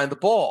keep your eye on the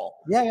ball.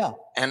 Yeah.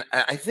 And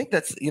I think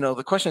that's,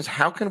 the question is,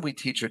 how can we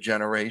teach a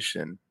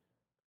generation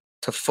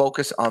to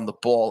focus on the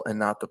ball and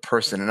not the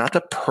person, and not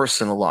to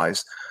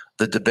personalize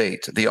the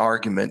debate, the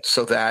argument,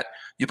 so that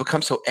you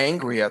become so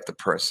angry at the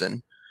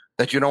person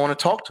that you don't want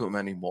to talk to him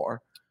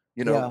anymore.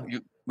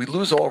 We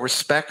lose all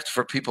respect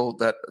for people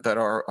that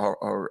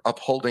are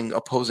upholding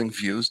opposing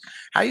views.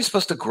 How are you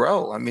supposed to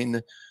grow? I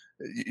mean,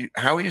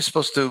 how are you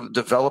supposed to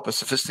develop a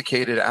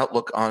sophisticated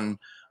outlook on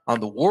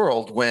the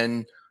world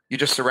when you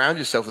just surround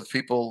yourself with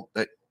people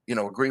that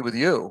agree with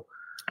you?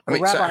 I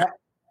mean, Rabbi,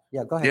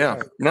 go ahead.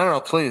 Yeah, no,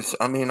 please.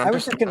 I mean, I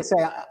was just going to say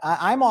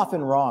I'm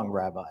often wrong,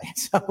 Rabbi.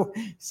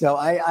 So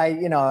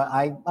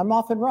I'm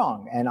often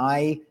wrong, and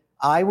I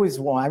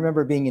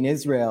remember being in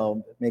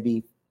Israel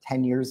maybe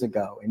 10 years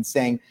ago and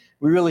saying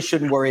we really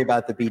shouldn't worry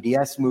about the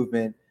BDS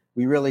movement.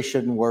 We really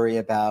shouldn't worry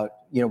about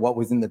what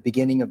was in the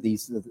beginning of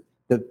these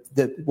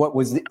what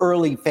was the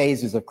early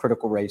phases of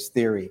critical race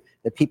theory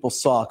that people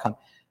saw come,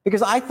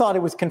 because I thought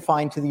it was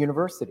confined to the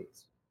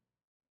universities.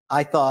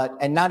 I thought,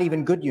 and not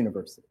even good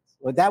universities.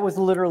 Well, that was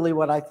literally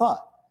what I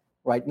thought,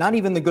 right? Not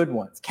even the good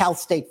ones. Cal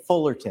State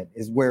Fullerton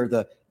is where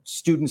the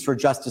Students for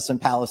Justice in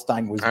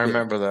Palestine was. I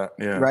remember that.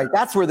 Yeah. Right.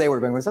 That's where they were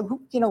being.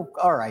 So,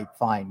 all right,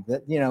 fine.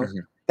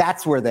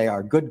 That's where they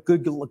are. Good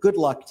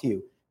luck to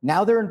you.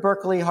 Now they're in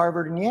Berkeley,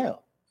 Harvard, and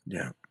Yale.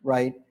 Yeah.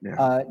 Right.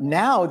 Yeah.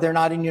 Now they're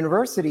not in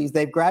universities.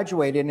 They've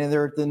graduated and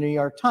they're at the New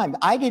York Times.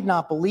 I did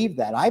not believe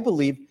that. I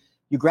believe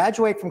you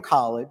graduate from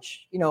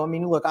college.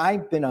 Look,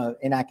 I've been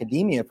in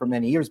academia for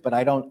many years, but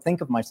I don't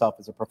think of myself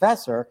as a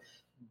professor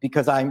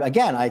because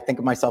I think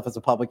of myself as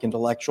a public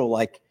intellectual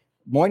like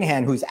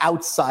Moynihan, who's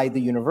outside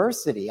the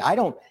university. I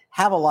don't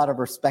have a lot of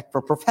respect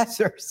for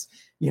professors.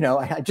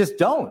 I just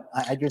don't.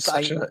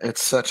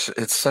 It's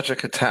such a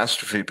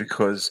catastrophe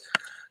because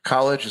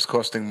college is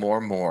costing more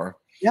and more.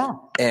 Yeah.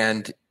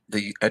 And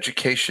the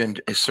education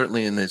is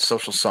certainly in the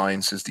social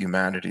sciences, the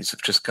humanities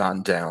have just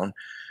gone down.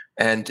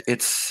 And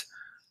it's,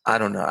 I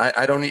don't know.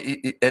 I don't,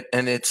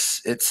 and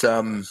it's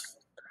I don't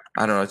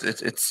know.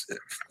 It's,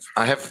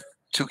 I have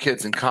 2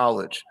 kids in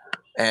college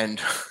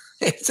and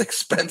it's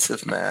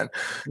expensive, man.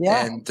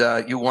 Yeah. And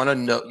you want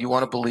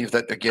to believe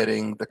that they're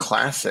getting the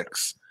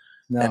classics.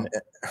 No.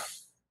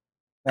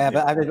 I have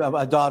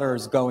a daughter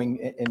is going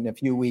in a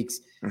few weeks,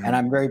 and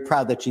I'm very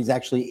proud that she's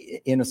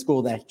actually in a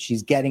school that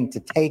she's getting to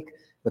take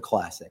the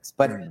classics.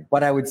 But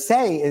what I would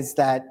say is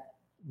that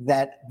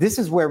this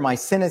is where my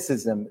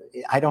cynicism,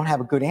 I don't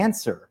have a good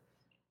answer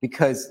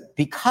because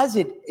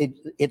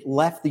it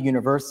left the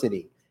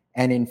university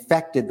and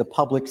infected the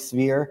public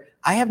sphere.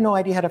 I have no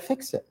idea how to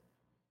fix it.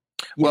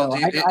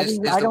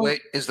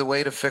 Is the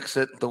way to fix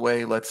it the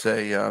way, let's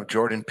say,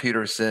 Jordan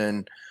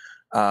Peterson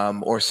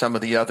or some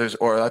of the others,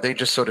 or are they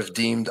just sort of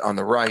deemed on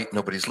the right?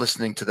 Nobody's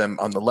listening to them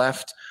on the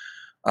left.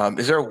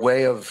 Is there a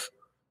way of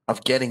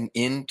getting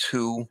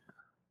into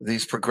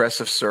these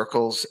progressive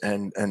circles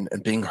and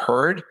being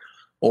heard,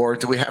 or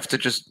do we have to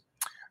just,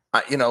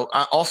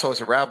 also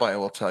as a rabbi, I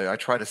will tell you, I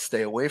try to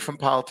stay away from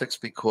politics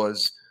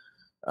because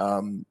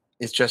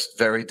it's just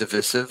very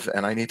divisive,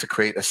 and I need to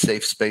create a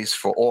safe space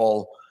for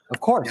all,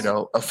 of course,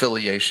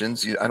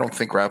 affiliations. I don't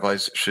think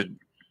rabbis should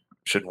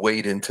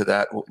wade into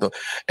that,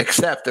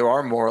 except there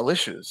are moral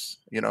issues,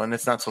 and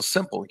it's not so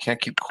simple. We can't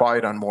keep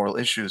quiet on moral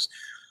issues.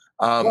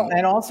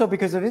 And also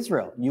because of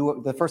Israel.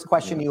 The first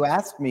question you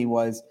asked me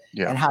was,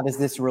 and how does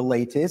this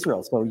relate to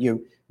Israel? So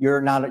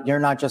you're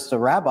not just a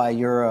rabbi,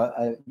 you're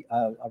a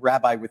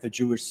rabbi with a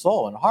Jewish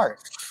soul and heart.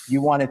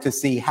 You wanted to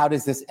see how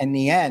does this, in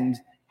the end,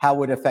 how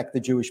would it affect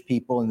the Jewish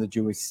people and the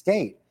Jewish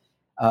state?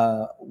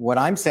 What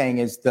I'm saying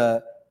is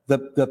the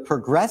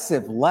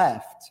progressive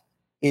left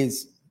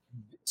is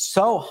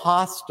so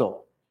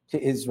hostile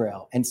to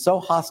Israel and so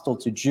hostile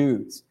to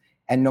Jews.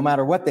 And no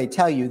matter what they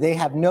tell you, they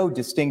have no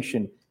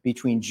distinction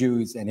between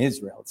Jews and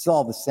Israel. It's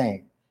all the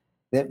same.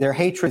 Their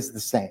hatred is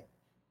the same.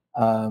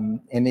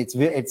 And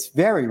it's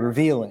very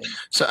revealing.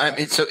 So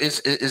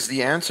is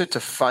the answer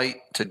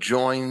to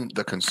join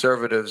the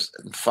conservatives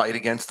and fight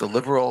against the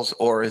liberals,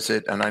 or is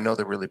it, and I know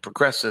they're really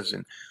progressives,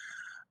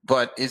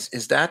 but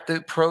is that the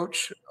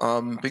approach?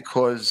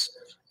 Because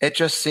it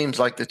just seems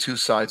like the two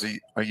sides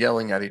are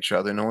yelling at each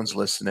other. No one's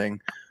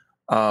listening.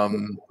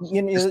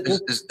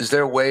 Is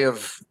there a way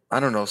of, I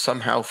don't know,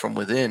 somehow from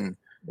within?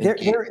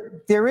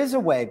 There is a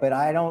way, but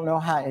I don't know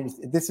how.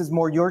 This is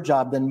more your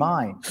job than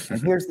mine.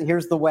 And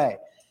here's the way.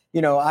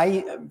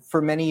 I,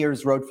 for many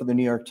years, wrote for the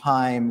New York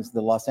Times,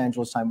 the Los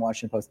Angeles Times,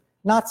 Washington Post.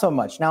 Not so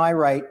much. Now I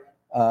write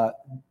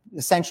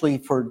essentially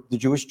for the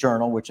Jewish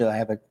Journal, which I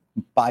have a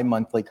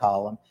bi-monthly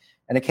column,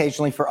 and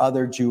occasionally for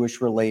other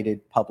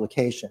Jewish-related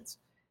publications.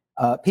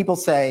 People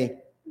say,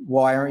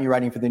 why aren't you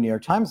writing for the New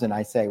York Times? And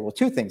I say, well,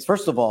 2 things.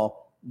 First of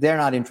all, they're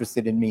not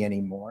interested in me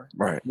anymore.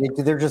 Right.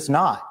 They're just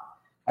not.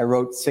 I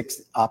wrote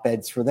 6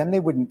 op-eds for them. They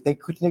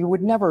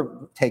would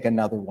never take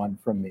another one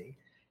from me.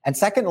 And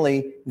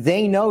secondly,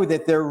 they know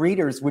that their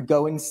readers would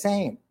go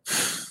insane.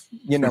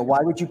 Why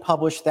would you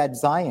publish that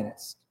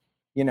Zionist?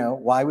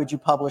 Why would you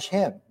publish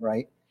him,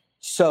 right?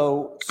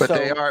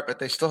 But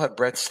they still have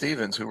Bret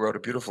Stephens, who wrote a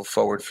beautiful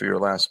foreword for your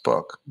last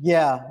book.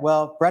 Yeah,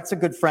 well, Bret's a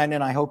good friend,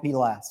 and I hope he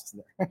lasts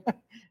there.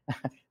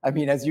 I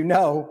mean, as you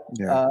know,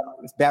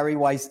 Barry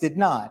Weiss did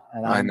not.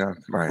 And I know,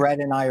 right. Bret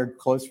and I are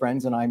close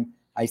friends, and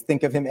I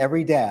think of him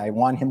every day. I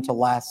want him to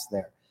last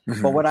there.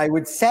 Mm-hmm. But what I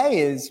would say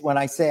is, when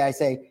they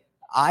say,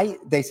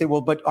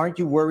 well, but aren't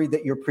you worried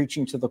that you're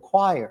preaching to the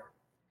choir?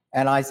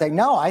 And I say,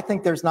 no, I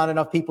think there's not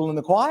enough people in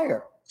the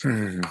choir.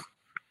 Mm-hmm.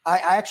 I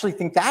actually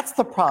think that's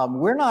the problem.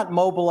 We're not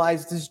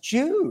mobilized as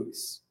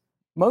Jews.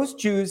 Most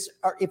Jews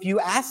are, if you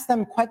ask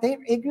them, they're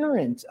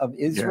ignorant of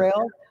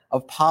Israel,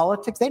 of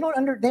politics. They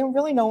don't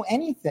really know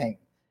anything.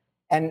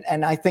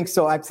 And I think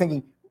so. I'm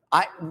thinking,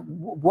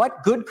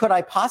 what good could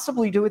I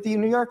possibly do at the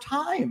New York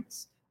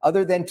Times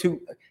other than to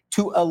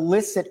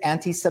elicit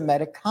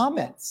anti-Semitic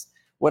comments?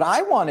 What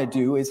I want to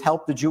do is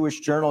help the Jewish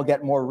Journal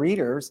get more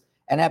readers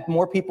and have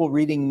more people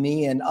reading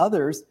me and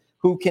others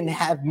who can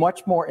have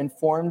much more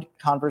informed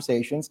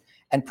conversations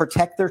and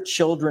protect their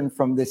children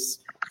from this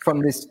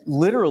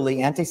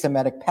literally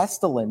anti-Semitic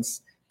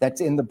pestilence that's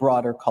in the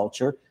broader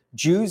culture.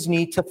 Jews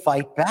need to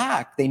fight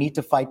back. They need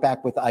to fight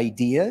back with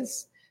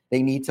ideas.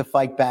 They need to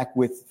fight back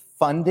with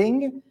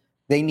funding.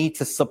 They need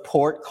to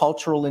support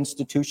cultural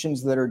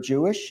institutions that are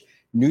Jewish,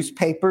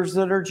 newspapers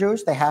that are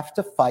Jewish. They have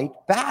to fight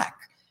back,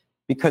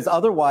 because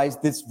otherwise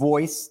this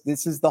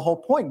is the whole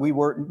point. We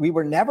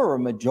were never a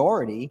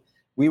majority.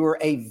 We were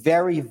a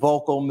very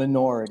vocal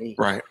minority.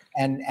 Right.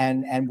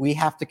 And we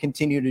have to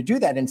continue to do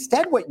that.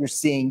 Instead, what you're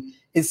seeing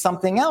is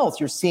something else.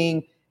 You're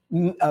seeing,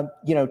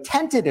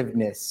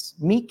 tentativeness,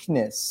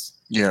 meekness.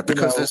 Yeah,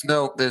 because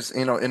there's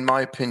in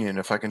my opinion,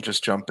 if I can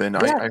just jump in,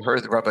 I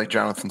heard Rabbi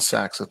Jonathan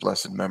Sachs of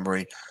blessed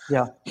memory.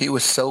 Yeah. He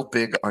was so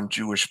big on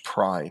Jewish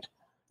pride.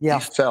 Yeah.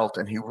 He felt,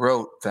 and he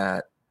wrote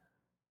that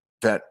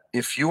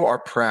if you are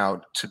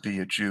proud to be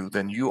a Jew,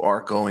 then you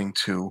are going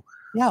to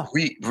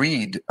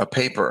read a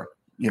paper,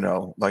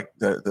 like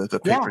the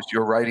papers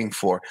you're writing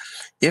for.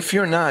 If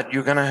you're not,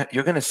 you're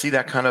gonna see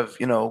that kind of,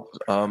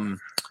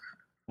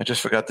 I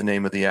just forgot the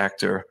name of the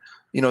actor,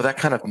 that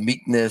kind of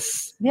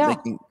meekness,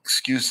 making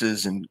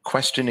excuses and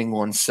questioning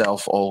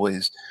oneself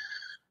always.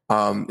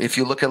 If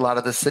you look at a lot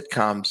of the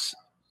sitcoms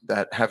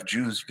that have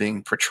Jews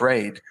being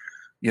portrayed,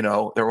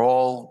 they're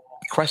all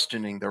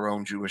questioning their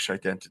own Jewish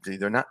identity.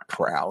 They're not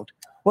proud.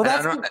 Well,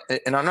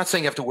 and I'm not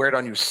saying you have to wear it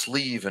on your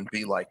sleeve and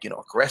be like,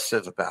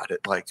 aggressive about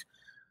it.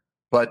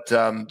 But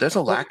there's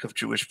a lack of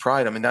Jewish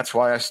pride. I mean, that's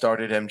why I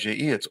started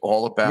MJE. It's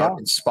all about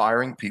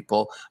inspiring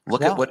people.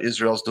 Look at what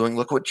Israel's doing.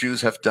 Look what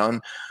Jews have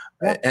done.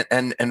 Yeah.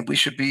 And we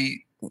should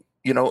be,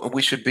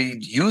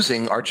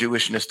 using our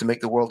Jewishness to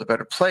make the world a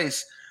better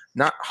place,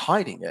 not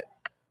hiding it.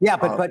 Yeah,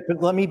 but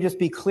let me just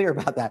be clear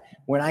about that.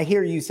 When I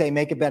hear you say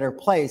make a better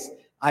place,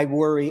 I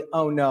worry,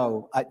 oh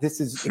no, this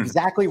is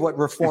exactly what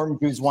Reform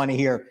Jews want to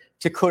hear,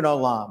 tikkun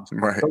olam.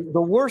 Right.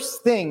 The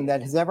worst thing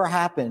that has ever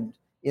happened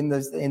in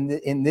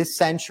this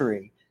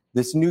century,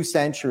 this new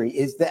century,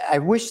 is that I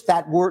wish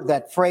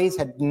that phrase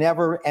had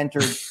never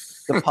entered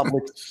the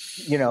public,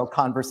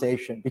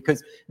 conversation,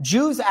 because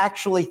Jews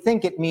actually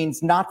think it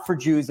means not for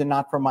Jews and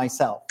not for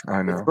myself.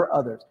 I know. It's for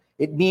others.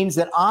 It means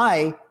that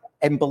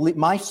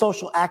my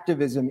social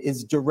activism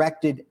is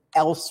directed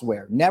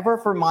elsewhere, never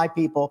for my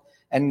people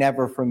and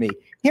never for me.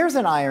 Here's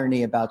an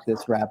irony about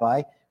this,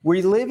 Rabbi.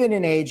 We live in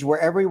an age where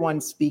everyone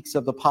speaks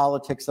of the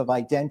politics of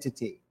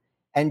identity,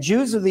 and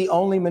Jews are the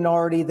only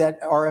minority that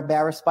are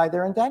embarrassed by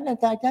their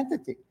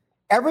identity.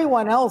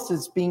 Everyone else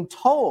is being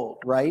told,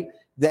 right,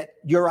 that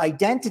your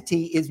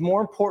identity is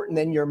more important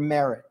than your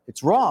merit.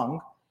 It's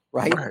wrong,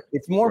 right?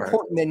 It's more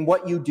important than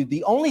what you do.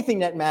 The only thing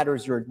that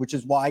matters, which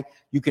is why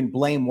you can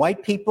blame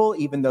white people,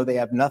 even though they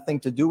have nothing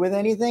to do with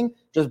anything,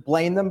 just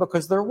blame them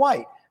because they're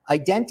white.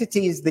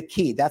 Identity is the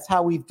key. That's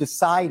how we've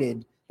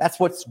decided. That's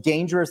what's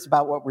dangerous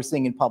about what we're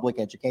seeing in public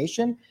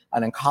education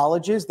and in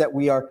colleges, that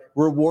we are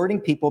rewarding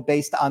people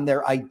based on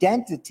their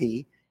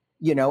identity,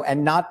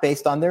 and not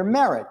based on their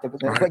merit.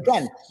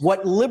 Again,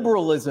 what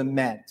liberalism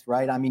meant,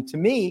 right? I mean, to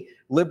me,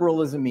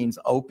 liberalism means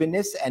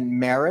openness and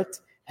merit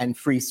and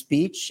free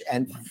speech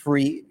and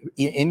free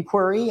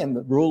inquiry and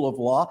the rule of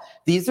law.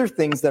 These are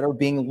things that are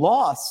being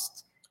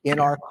lost in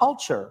our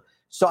culture.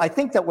 So I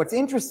think that what's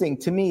interesting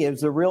to me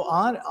is the real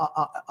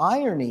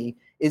irony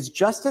is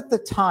just at the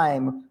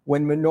time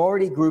when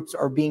minority groups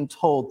are being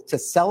told to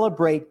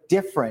celebrate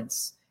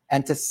difference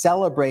and to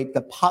celebrate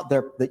the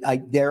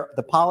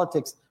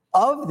politics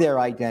of their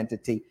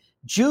identity,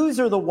 Jews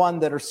are the one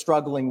that are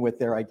struggling with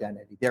their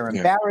identity. They're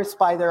embarrassed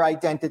by their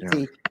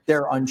identity.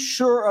 They're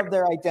unsure of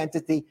their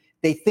identity.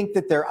 They think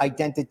that their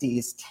identity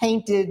is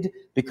tainted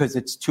because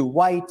it's too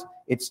white,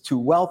 it's too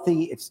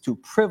wealthy, it's too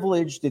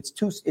privileged, it's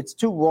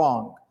too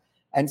wrong.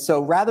 And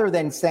so rather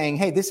than saying,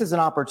 hey, this is an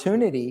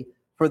opportunity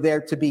for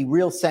there to be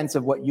real sense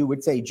of what you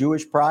would say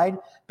Jewish pride,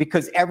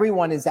 because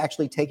everyone is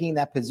actually taking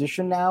that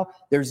position now.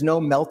 There's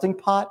no melting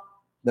pot.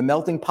 The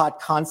melting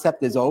pot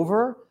concept is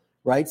over,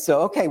 right?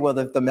 So, okay, well,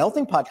 if the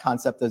melting pot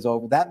concept is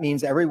over, that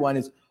means everyone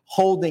is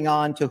holding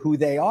on to who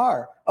they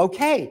are.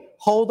 Okay,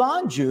 hold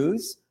on,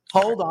 Jews.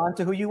 Hold on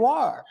to who you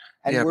are.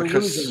 And we're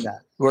losing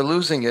that. We're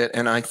losing it.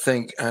 And I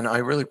think, and I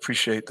really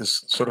appreciate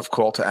this sort of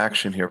call to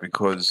action here,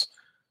 because,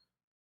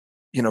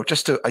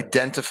 just to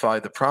identify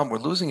the problem,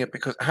 we're losing it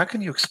because how can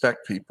you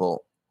expect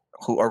people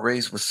who are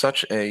raised with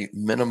such a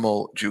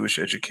minimal Jewish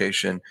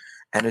education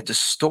and a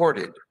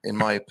distorted, in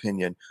my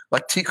opinion,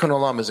 like Tikkun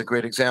Olam is a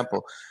great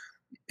example.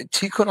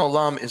 Tikkun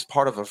Olam is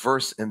part of a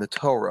verse in the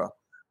Torah,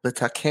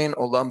 L'taken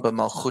Olam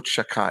b'malchut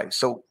shakai.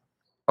 So,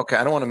 okay,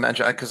 I don't want to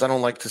mention, because I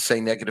don't like to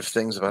say negative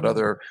things about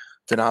other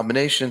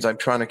denominations. I'm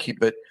trying to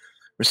keep it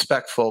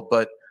respectful,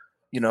 but,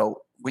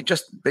 we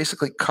just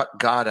basically cut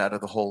God out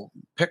of the whole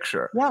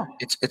picture. Yeah.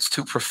 It's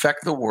to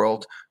perfect the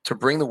world, to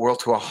bring the world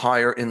to a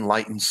higher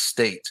enlightened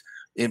state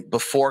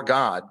before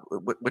God,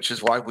 which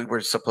is why we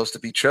were supposed to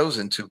be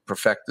chosen to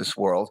perfect this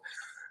world.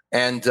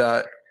 And,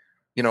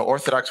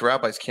 Orthodox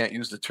rabbis can't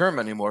use the term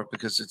anymore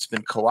because it's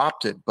been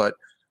co-opted, but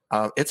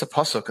it's a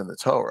pasuk in the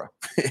Torah.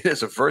 It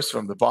is a verse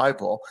from the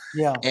Bible.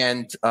 Yeah.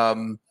 And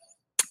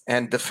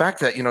the fact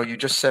that, you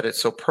just said it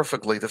so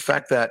perfectly, the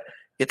fact that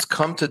it's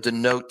come to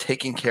denote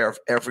taking care of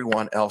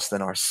everyone else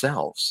than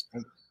ourselves.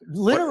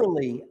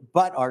 Literally,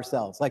 but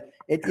ourselves. Like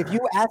if you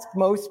ask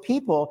most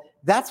people,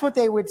 that's what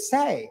they would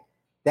say,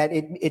 that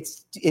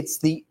it's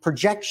the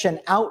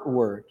projection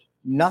outward,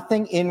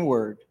 nothing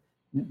inward.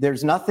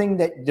 There's nothing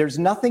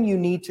you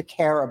need to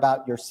care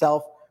about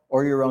yourself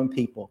or your own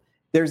people.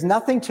 There's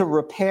nothing to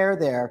repair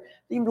there.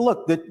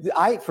 Look,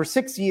 for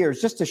 6 years,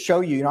 just to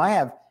show you, I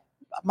have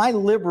my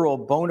liberal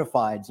bona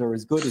fides are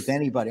as good as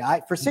anybody.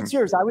 For 6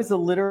 years, I was the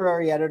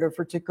literary editor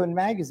for Tikkun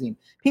magazine.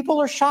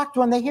 People are shocked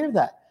when they hear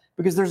that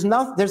because there's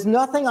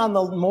nothing on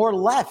the more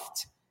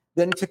left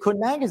than Tikkun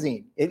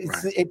magazine.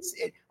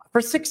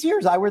 For 6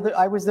 years, I was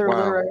their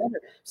literary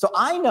editor. So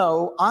I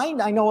know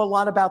a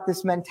lot about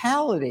this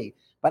mentality,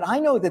 but I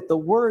know that the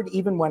word,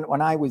 even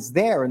when I was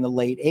there in the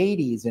late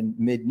 80s and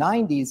mid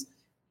 90s,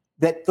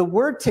 that the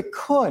word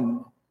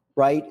tikkun,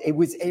 right? It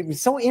was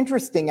so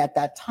interesting at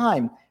that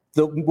time.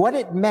 What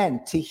it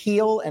meant to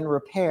heal and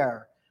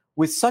repair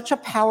was such a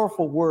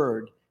powerful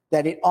word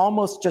that it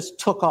almost just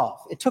took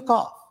off. It took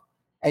off,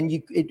 and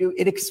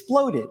it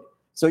exploded.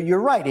 So you're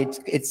right.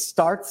 It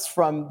starts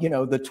from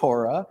the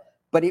Torah,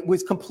 but it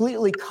was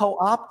completely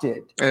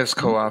co-opted. It's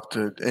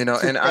co-opted,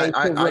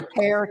 To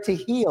repair, to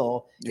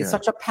heal is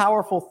such a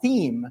powerful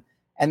theme.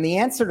 And the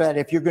answer to that,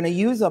 if you're going to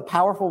use a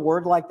powerful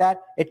word like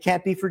that, it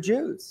can't be for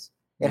Jews.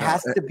 It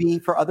has to be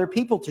for other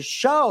people to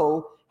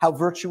show how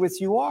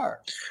virtuous you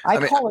are.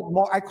 I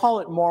call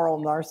it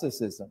moral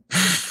narcissism.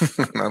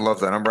 I love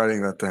that. I'm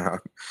writing that down.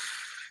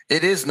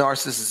 It is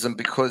narcissism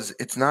because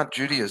it's not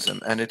Judaism,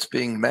 and it's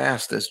being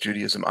masked as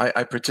Judaism.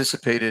 I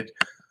participated,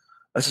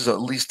 this is at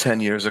least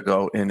 10 years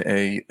ago, in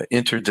a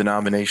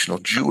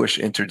Jewish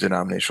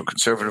interdenominational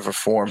conservative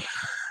reform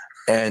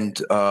and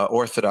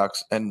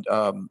Orthodox. And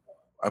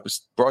I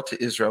was brought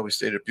to Israel. We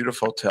stayed at a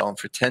beautiful hotel, and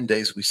for 10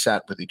 days we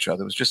sat with each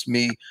other. It was just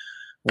me,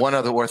 one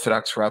other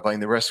Orthodox rabbi,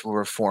 and the rest were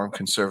Reform,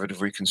 conservative,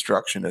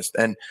 Reconstructionist.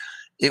 And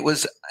it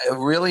was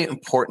really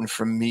important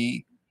for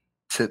me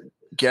to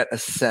get a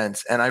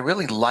sense, and I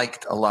really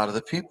liked a lot of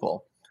the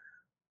people,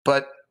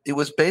 but it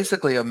was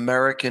basically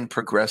American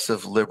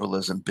progressive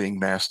liberalism being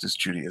masked as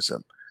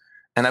Judaism.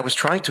 And I was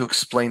trying to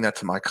explain that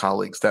to my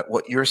colleagues, that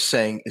what you're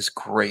saying is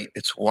great,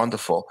 it's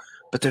wonderful,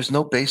 but there's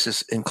no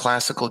basis in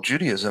classical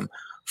Judaism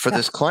for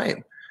this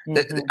claim.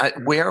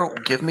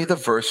 Mm-hmm. Give me the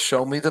verse,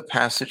 show me the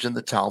passage in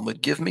the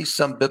Talmud, give me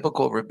some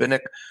biblical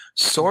rabbinic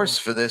source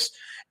for this,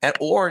 and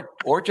or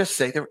just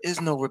say there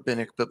is no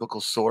rabbinic biblical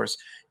source.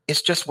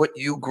 It's just what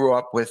you grew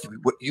up with,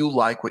 what you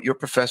like, what your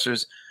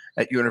professors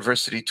at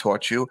university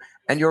taught you,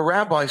 and you're a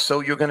rabbi,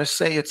 so you're going to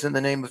say it's in the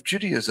name of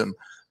Judaism.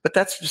 But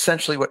that's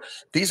essentially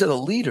these are the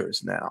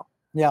leaders now.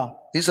 Yeah.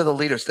 These are the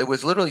leaders. There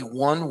was literally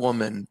one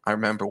woman, I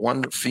remember,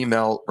 one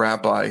female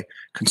rabbi,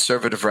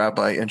 conservative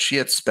rabbi, and she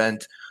had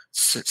spent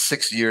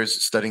 6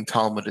 years studying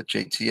Talmud at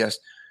JTS,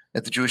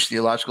 at the Jewish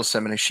Theological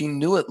Seminary. She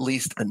knew at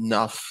least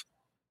enough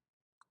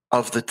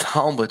of the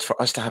Talmud for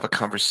us to have a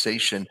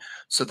conversation,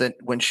 so that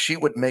when she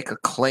would make a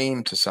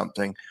claim to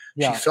something,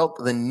 she felt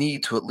the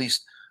need to at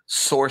least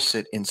source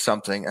it in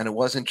something. And it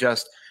wasn't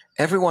just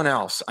everyone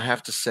else, I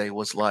have to say,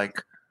 was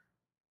like,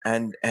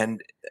 so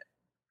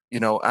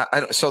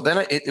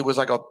then it was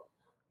like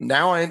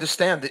now I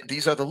understand that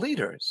these are the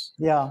leaders.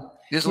 Yeah.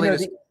 These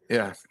leaders.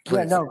 Yeah,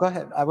 no, go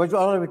ahead.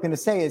 All I was going to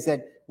say is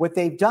that what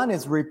they've done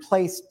is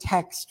replace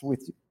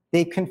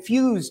they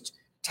confused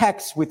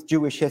text with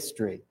Jewish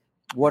history.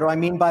 What do I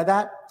mean by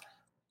that?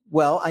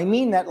 Well, I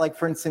mean that, like,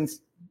 for instance,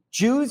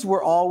 Jews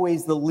were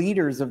always the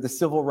leaders of the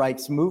civil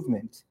rights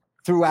movement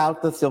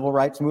throughout the civil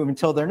rights movement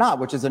until they're not,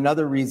 which is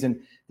another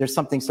reason there's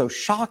something so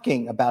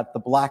shocking about the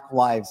Black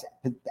Lives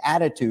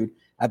attitude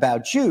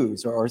about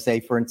Jews, or say,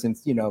 for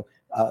instance,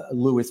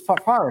 Louis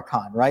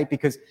Farrakhan, right?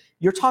 Because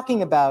you're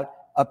talking about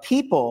a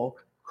people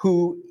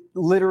who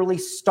literally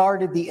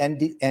started the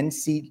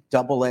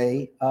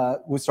NCAA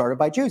was started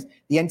by Jews.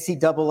 The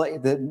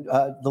NCAA,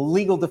 the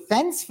Legal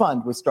Defense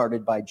Fund was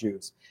started by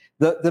Jews.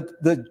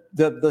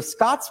 The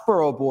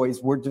Scottsboro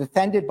boys were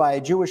defended by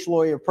a Jewish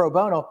lawyer pro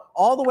bono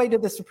all the way to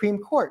the Supreme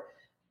Court.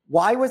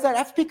 Why was that?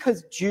 That's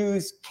because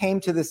Jews came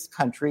to this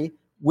country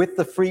with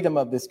the freedom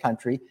of this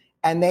country,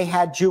 and they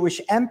had Jewish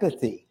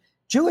empathy.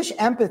 Jewish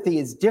empathy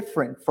is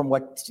different from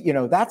what,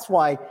 that's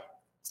why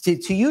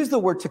to use the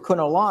word tikkun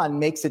olam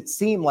makes it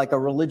seem like a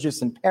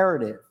religious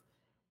imperative,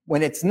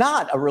 when it's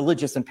not a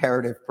religious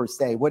imperative per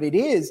se. What it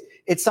is,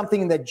 it's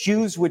something that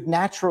Jews would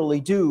naturally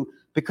do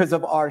because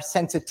of our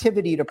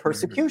sensitivity to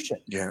persecution.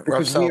 Yeah,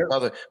 Rav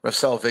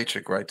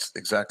Soloveitchik writes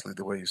exactly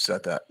the way you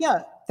said that.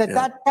 Yeah,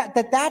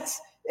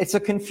 that's it's a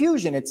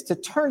confusion. It's to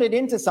turn it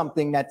into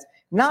something that's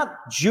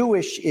not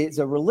Jewish as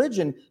a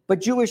religion, but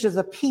Jewish as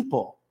a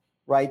people,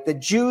 right? The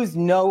Jews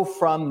know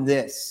from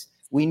this.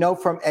 We know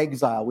from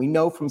exile. We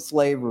know from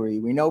slavery.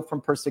 We know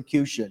from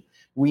persecution.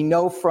 We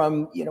know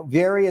from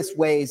various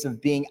ways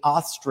of being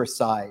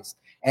ostracized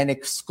and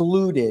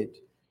excluded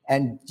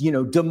and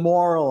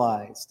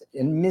demoralized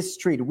and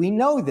mistreated. We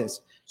know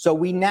this. So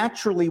we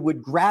naturally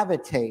would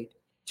gravitate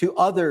to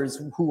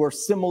others who are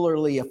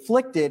similarly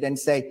afflicted and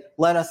say,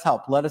 let us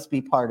help, let us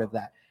be part of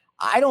that.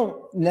 I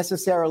don't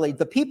necessarily,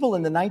 the people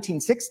in the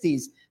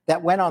 1960s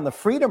that went on the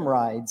freedom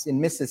rides in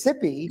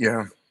Mississippi,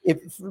 if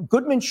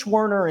Goodman,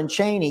 Schwerner, and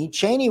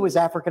Cheney was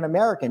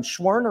African-American,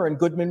 Schwerner and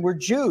Goodman were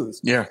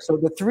Jews. Yeah. So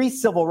the three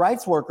civil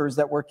rights workers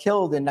that were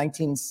killed in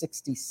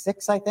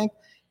 1966, I think,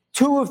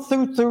 two of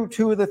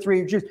the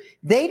three Jews.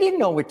 They didn't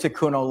know what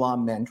tikkun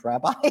olam meant,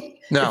 Rabbi.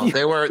 No,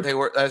 they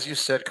were, as you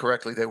said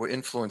correctly, they were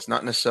influenced,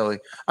 not necessarily,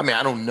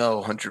 I don't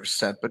know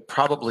 100%, but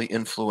probably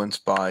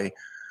influenced by,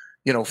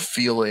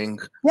 feeling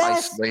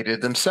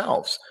isolated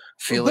themselves,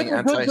 feeling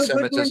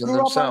anti-Semitism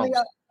themselves.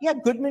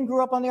 Goodman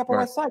grew up on the Upper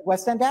West Side,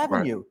 West End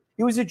Avenue. Right.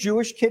 He was a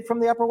Jewish kid from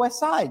the Upper West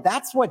Side.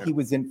 That's what he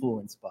was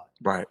influenced by.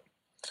 Right.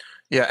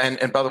 Yeah,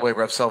 and by the way,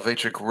 Rav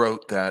Soloveitchik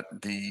wrote that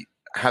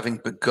having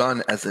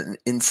begun as an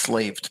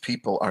enslaved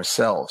people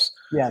ourselves.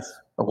 Yes.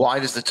 Why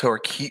does the Torah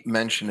keep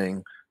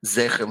mentioning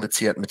Zecher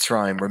L'Tziat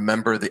Mitzrayim,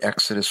 remember the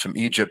Exodus from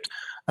Egypt?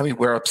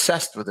 We're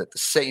obsessed with it, the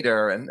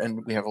Seder,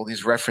 and we have all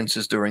these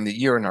references during the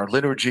year in our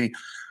liturgy,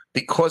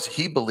 because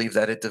he believed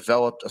that it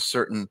developed a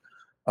certain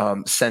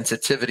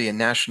sensitivity and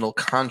national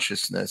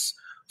consciousness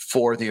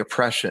for the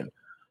oppression,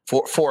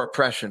 for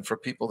oppression, for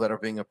people that are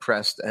being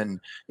oppressed and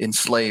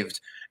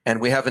enslaved.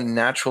 And we have a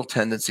natural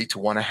tendency to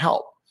want to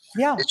help.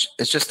 Yeah.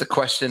 It's just a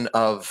question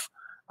of,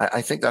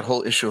 I think that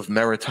whole issue of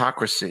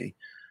meritocracy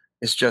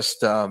is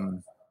just,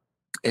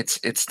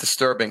 it's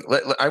disturbing.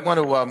 I want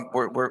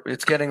to,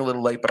 it's getting a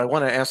little late, but I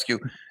want to ask you,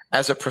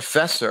 as a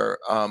professor,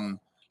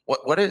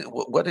 what do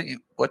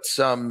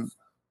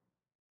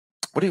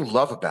you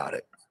love about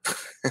it?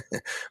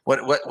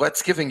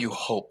 What's giving you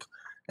hope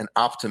and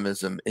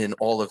optimism in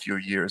all of your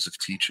years of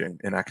teaching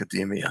in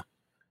academia?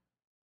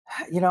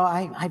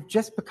 I've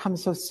just become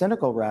so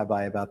cynical,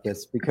 Rabbi, about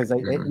this because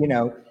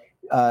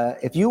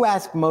if you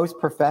ask most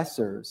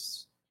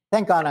professors,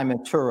 thank God I'm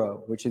at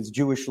Touro, which is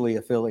Jewishly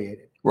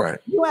affiliated. Right.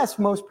 You ask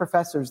most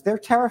professors, they're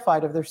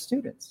terrified of their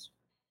students.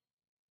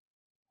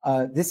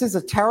 This is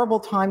a terrible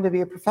time to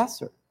be a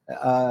professor.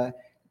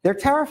 They're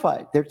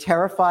terrified. They're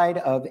terrified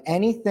of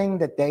anything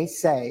that they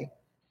say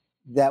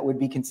that would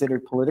be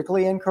considered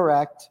politically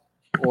incorrect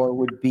or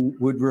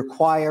would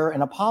require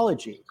an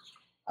apology.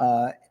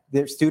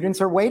 Their students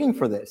are waiting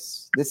for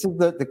this. This is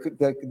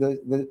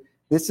the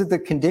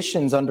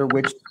conditions under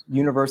which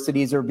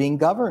universities are being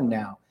governed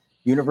now.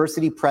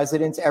 University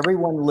presidents,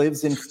 everyone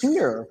lives in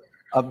fear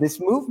of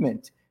this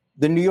movement.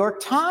 The New York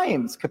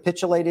Times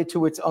capitulated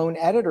to its own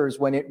editors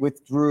when it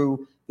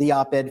withdrew the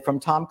op-ed from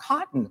Tom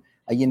Cotton.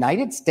 A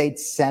United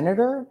States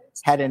senator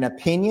had an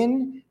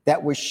opinion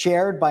that was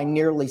shared by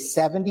nearly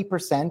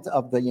 70%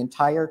 of the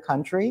entire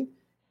country,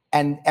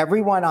 and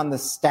everyone on the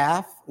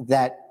staff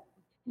that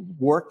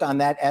worked on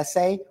that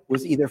essay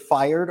was either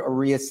fired or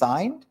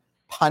reassigned,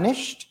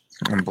 punished.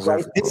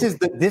 Right? This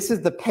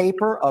is the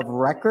paper of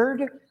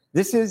record.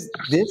 This is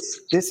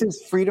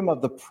freedom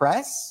of the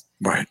press.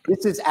 Right.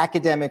 This is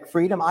academic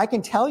freedom. I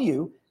can tell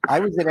you, I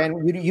was at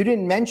you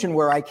didn't mention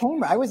where I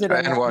came. I was at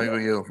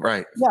NYU,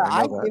 right?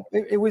 Yeah,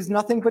 it was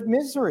nothing but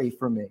misery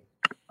for me,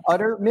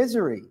 utter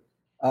misery.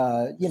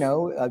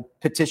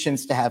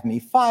 Petitions to have me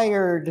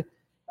fired.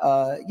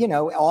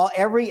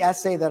 Every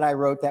essay that I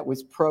wrote that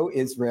was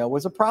pro-Israel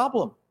was a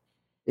problem.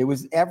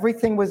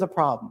 Everything was a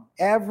problem.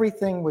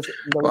 Everything was.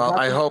 Well,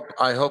 I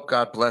hope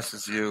God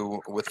blesses you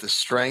with the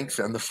strength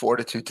and the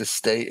fortitude to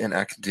stay in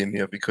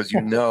academia, because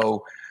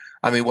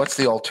what's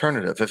the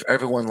alternative if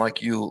everyone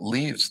like you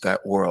leaves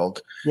that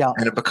world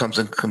and it becomes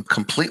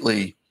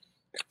completely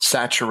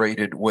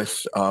saturated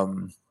with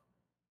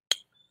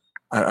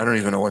I don't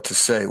even know what to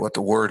say, what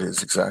the word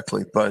is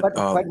exactly, but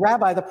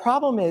Rabbi, the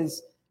problem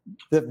is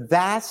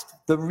the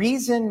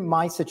reason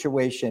my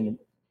situation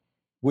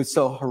was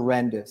so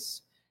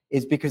horrendous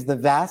is because the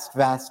vast,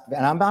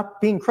 and I'm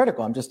not being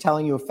critical, I'm just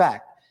telling you a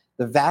fact,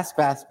 the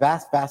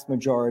vast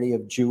majority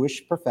of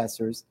Jewish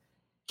professors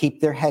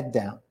keep their head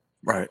down.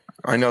 Right.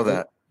 I know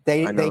that.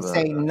 They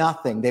say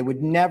nothing. They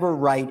would never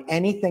write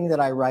anything that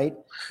I write.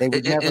 They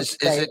would never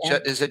say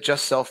anything. Is it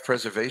just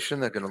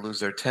self-preservation? They're going to lose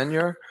their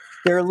tenure?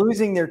 They're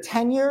losing their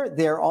tenure.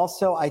 They're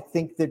also, I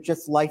think that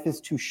just life is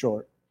too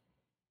short.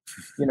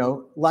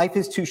 Life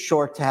is too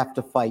short to have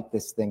to fight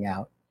this thing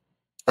out.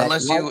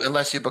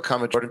 Unless you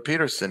become a Jordan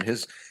Peterson.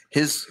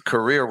 His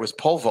career was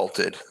pole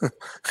vaulted.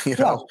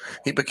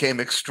 He became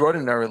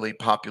extraordinarily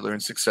popular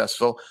and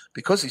successful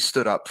because he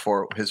stood up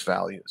for his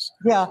values.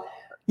 Yeah.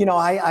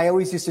 I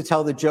always used to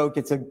tell the joke.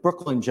 It's a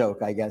Brooklyn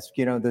joke, I guess.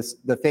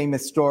 The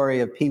famous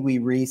story of Pee Wee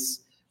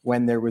Reese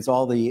when there was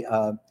all the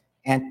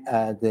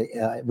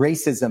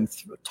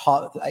racism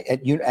taught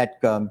at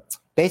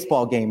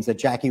baseball games at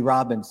Jackie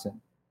Robinson.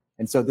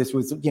 And so this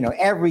was,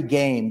 every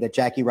game that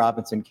Jackie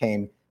Robinson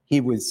came, he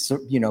was,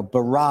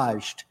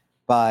 barraged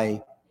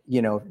by,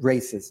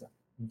 racism,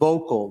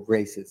 vocal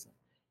racism.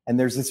 And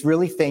there's this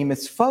really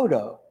famous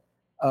photo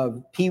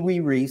of Pee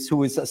Wee Reese, who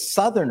was a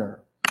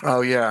Southerner.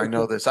 Oh yeah, I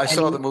know this. I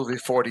saw the movie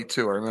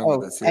 42. I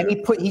remember this. Yeah.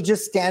 And he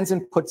just stands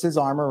and puts his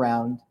arm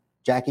around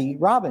Jackie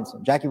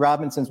Robinson. Jackie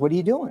Robinson's, what are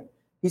you doing?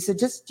 He said,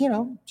 just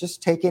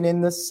taking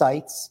in the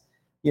sights,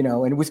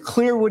 and it was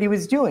clear what he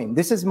was doing.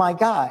 This is my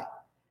guy.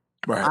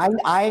 Right.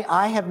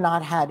 I have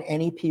not had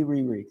any Pee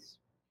Wee Reese.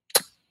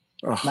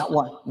 Not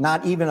one.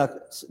 Not even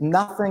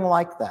nothing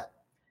like that.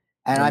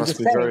 And I'm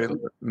just saying,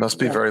 must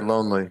be very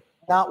lonely.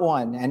 Not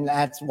one. And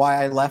that's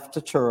why I left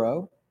to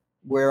Touro,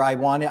 where I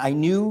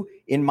knew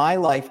in my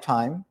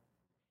lifetime,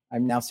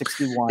 I'm now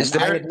 61.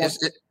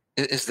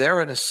 Is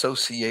there an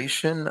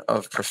association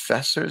of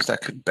professors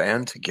that could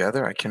band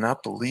together? I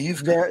cannot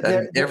believe that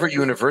in every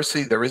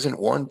university there isn't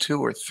one, two,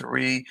 or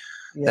three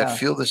that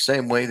feel the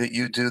same way that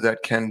you do,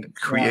 that can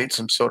create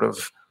some sort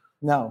of...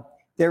 No.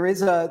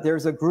 There's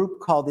a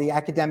group called the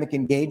Academic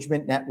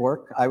Engagement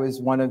Network. I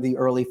was one of the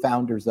early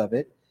founders of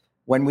it.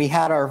 When we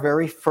had our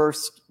very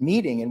first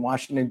meeting in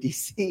Washington,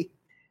 D.C.,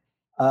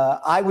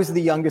 I was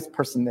the youngest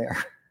person there.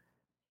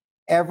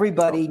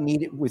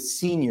 Everybody was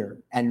senior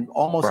and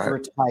almost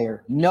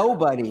retired.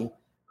 Nobody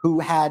who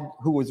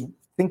was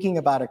thinking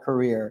about a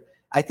career.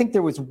 I think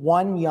there was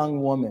one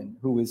young woman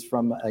who was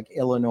from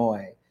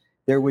Illinois.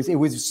 It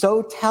was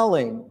so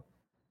telling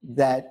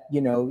that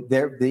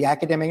the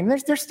academic, and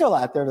they're still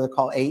out there. They're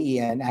called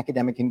AEN,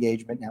 Academic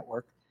Engagement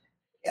Network.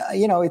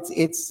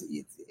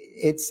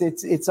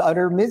 It's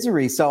utter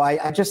misery. So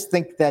I just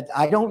think that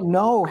I don't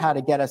know how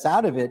to get us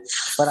out of it,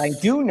 but I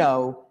do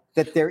know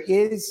that there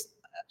is.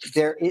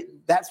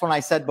 That's when I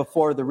said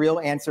before, the real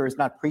answer is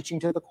not preaching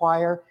to the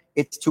choir,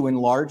 it's to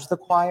enlarge the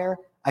choir.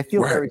 I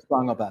feel very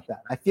strong about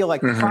that. I feel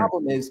like the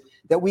problem is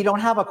that we don't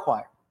have a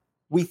choir.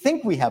 We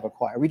think we have a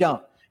choir. We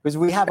don't. Because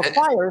we have a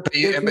choir,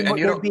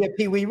 there'd be a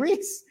Pee Wee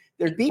Reese.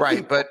 There'd be right,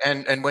 people. but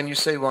and when you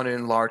say want to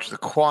enlarge the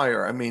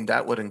choir, I mean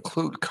that would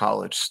include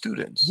college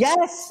students.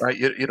 Yes. Right.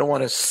 You don't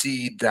want to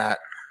cede that,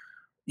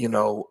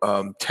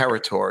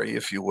 territory,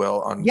 if you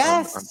will, on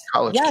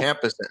college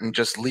campus and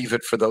just leave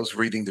it for those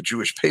reading the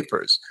Jewish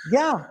papers.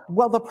 Yeah.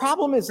 Well, the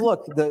problem is,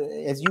 look,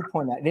 as you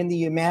point out, in the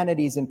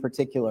humanities in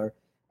particular,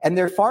 and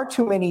there are far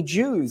too many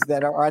Jews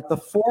that are at the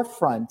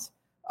forefront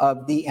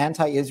of the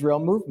anti-Israel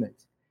movement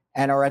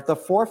and are at the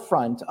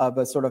forefront of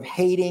a sort of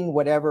hating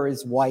whatever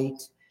is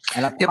white.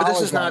 But this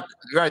is not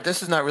right.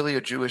 This is not really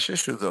a Jewish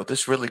issue, though.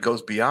 This really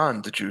goes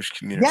beyond the Jewish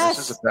community. Yes.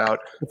 This is about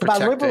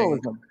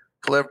liberalism.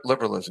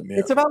 Liberalism. Yeah.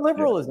 It's about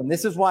liberalism.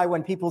 This is why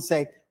when people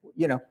say,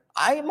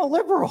 I am a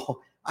liberal,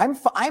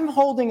 I'm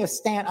holding a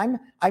stand.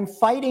 I'm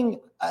fighting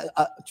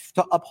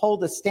to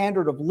uphold a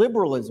standard of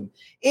liberalism.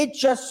 It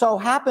just so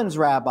happens,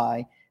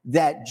 Rabbi,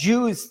 that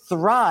Jews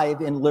thrive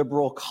in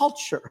liberal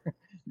culture.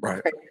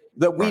 Right.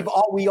 That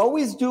we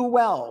always do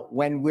well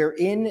when we're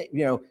in,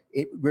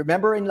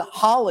 remember in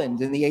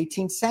Holland in the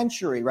 18th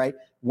century, right?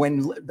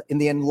 When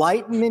the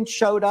Enlightenment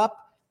showed up,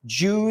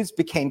 Jews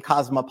became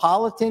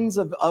cosmopolitans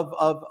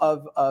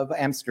of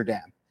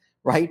Amsterdam,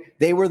 right?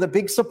 They were the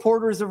big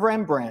supporters of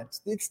Rembrandt.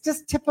 It's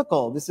just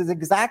typical. This is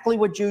exactly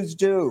what Jews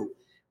do.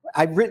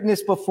 I've written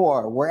this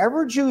before.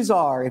 Wherever Jews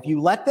are, if you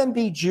let them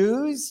be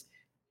Jews,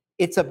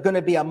 it's going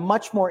to be a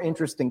much more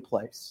interesting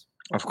place.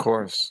 Of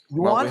course.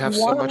 You want to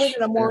live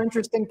in a more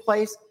interesting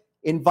place?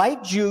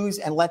 Invite Jews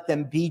and let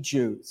them be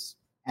Jews.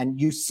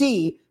 And you'll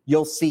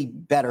see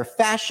better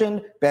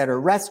fashion, better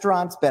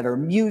restaurants, better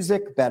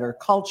music, better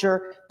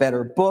culture,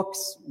 better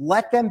books.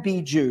 Let them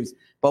be Jews.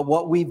 But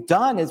what we've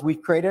done is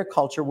we've created a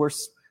culture where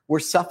we're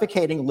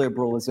suffocating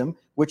liberalism,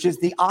 which is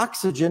the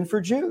oxygen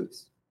for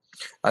Jews.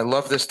 I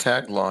love this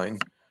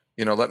tagline,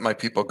 let my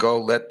people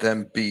go, let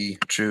them be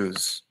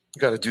Jews. You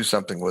got to do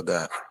something with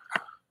that.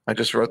 I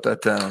just wrote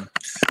that down.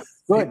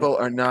 Good.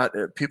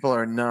 People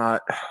are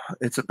not,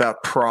 it's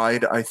about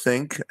pride, I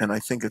think. And I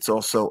think it's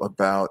also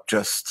about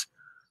just,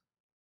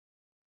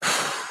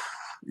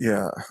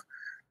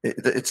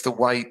 it's the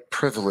white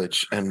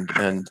privilege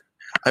and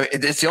I mean,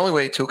 it's the only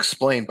way to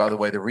explain, by the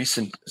way, the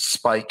recent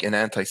spike in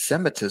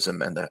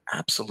anti-Semitism and the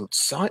absolute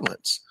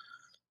silence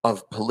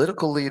of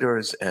political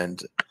leaders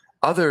and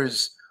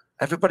others.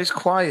 Everybody's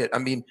quiet. I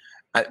mean,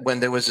 when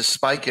there was a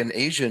spike in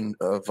Asian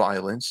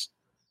violence,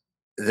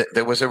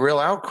 there was a real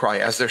outcry,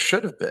 as there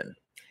should have been.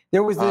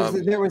 There was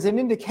an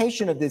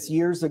indication of this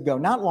years ago,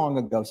 not long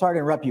ago. Sorry to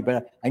interrupt you,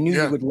 but I knew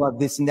you would love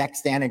this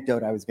next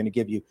anecdote I was going to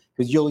give you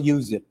because you'll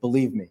use it.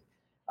 Believe me.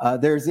 I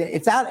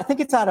think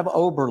it's out of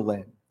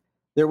Oberlin.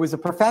 There was a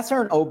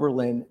professor in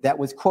Oberlin that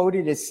was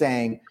quoted as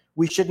saying,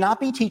 "We should not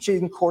be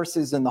teaching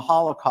courses in the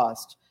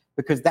Holocaust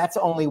because that's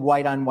only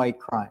white on white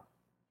crime."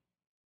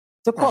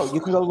 It's a quote.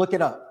 You can go look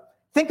it up.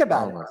 Think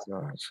about it.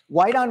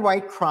 White on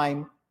white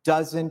crime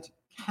doesn't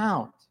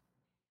count.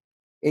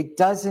 It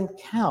doesn't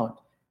count.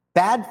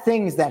 Bad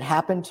things that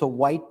happen to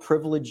white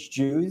privileged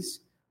Jews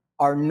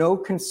are no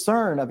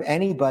concern of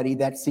anybody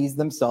that sees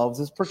themselves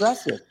as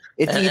progressive.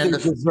 It's either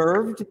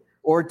deserved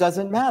or it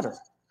doesn't matter.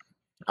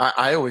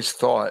 I always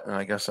thought, and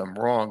I guess I'm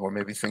wrong, or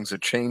maybe things are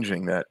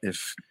changing, that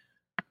if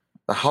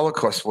the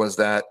Holocaust was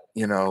that,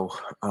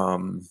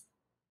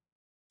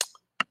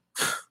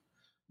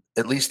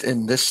 at least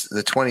in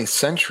the 20th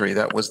century,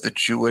 that was the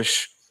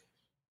Jewish,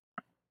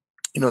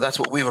 that's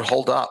what we would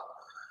hold up,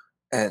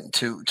 and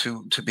to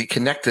be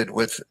connected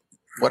with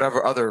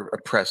whatever other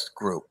oppressed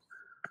group.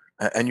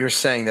 And you're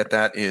saying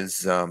that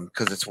is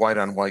because it's white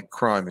on white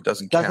crime. It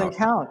doesn't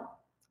count.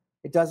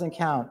 It doesn't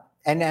count.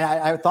 And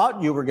I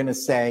thought you were going to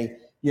say,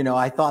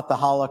 I thought the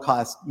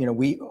Holocaust,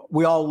 we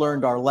all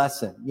learned our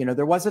lesson.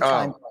 There was a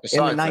time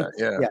in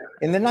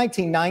the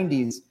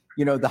 1990s,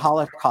 the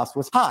Holocaust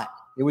was hot.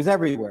 It was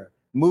everywhere.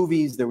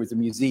 Movies, there was a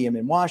museum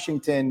in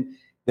Washington.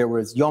 There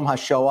was Yom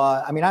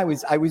HaShoah. I mean, I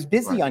was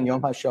busy on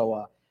Yom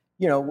HaShoah.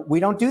 We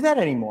don't do that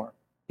anymore.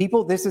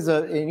 People, this is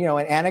an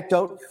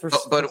anecdote.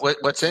 But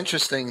what's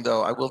interesting,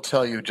 though, I will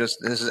tell you,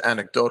 this is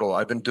anecdotal.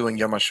 I've been doing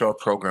Yom HaShoah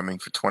programming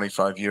for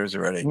 25 years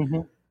already.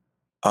 Mm-hmm.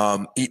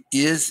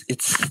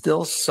 It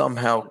still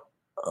somehow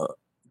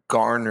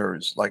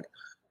garners, like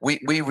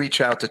we reach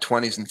out to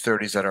 20s and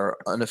 30s that are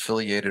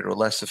unaffiliated or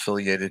less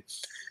affiliated,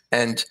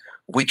 and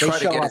we try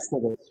to get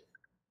it.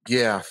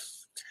 Yeah,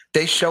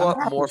 they show up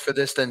more for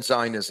this than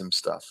Zionism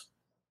stuff.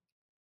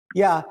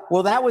 Yeah,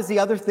 well, that was the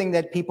other thing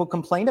that people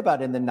complained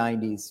about in the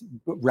 90s.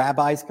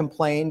 Rabbis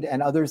complained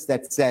and others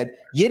that said,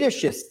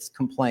 Yiddishists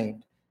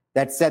complained,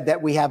 that said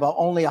that we have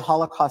only a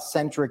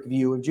Holocaust-centric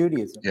view of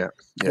Judaism. Yeah.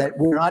 That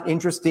we're not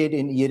interested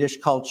in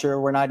Yiddish culture.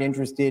 We're not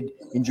interested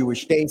in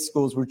Jewish day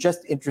schools. We're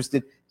just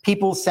interested.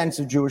 People's sense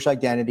of Jewish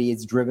identity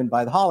is driven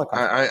by the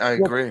Holocaust. I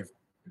agree.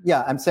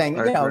 Yeah, I'm saying,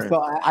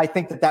 so I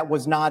think that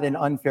was not an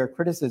unfair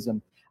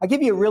criticism. I'll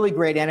give you a really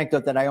great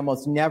anecdote that I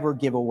almost never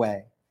give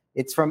away.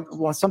 It's from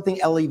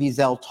something Elie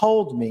Wiesel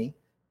told me,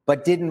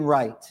 but didn't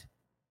write.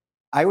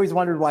 I always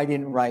wondered why he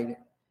didn't write it.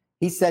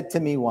 He said to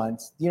me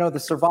once, the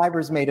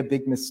survivors made a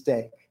big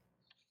mistake.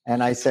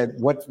 And I said,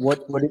 what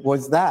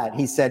was that?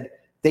 He said,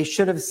 they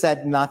should have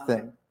said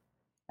nothing.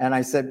 And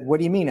I said, what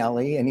do you mean,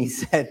 Elie? And he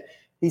said,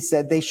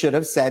 they should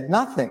have said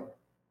nothing.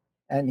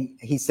 And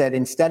he said,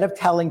 instead of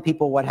telling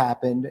people what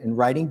happened and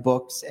writing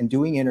books and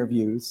doing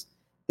interviews,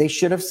 they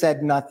should have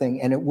said nothing.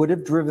 And it would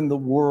have driven the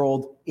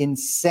world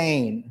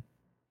insane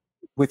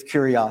with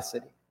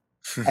curiosity.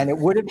 And it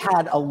would have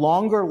had a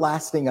longer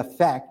lasting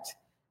effect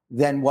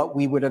than what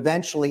we would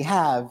eventually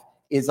have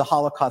is a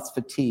Holocaust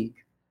fatigue,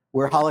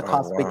 where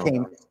Holocaust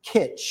became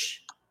kitsch,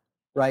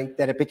 right?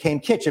 That it became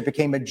kitsch. It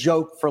became a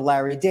joke for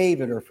Larry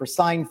David or for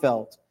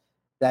Seinfeld,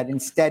 that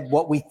instead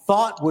what we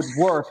thought would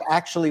work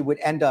actually would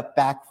end up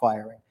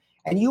backfiring.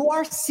 And you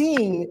are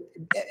seeing,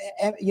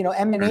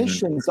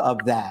 emanations of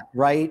that,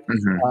 right?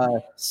 Mm-hmm.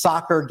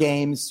 Soccer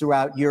games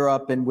throughout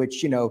Europe in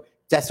which,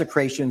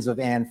 desecrations of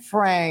Anne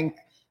Frank,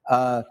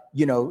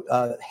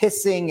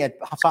 hissing at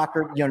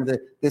soccer.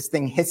 This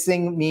thing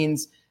hissing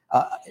means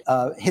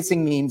Hamas.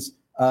 Hissing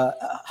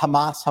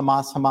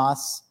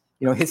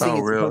is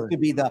supposed to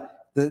be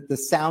the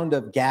sound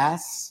of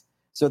gas.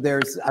 So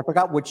I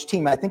forgot which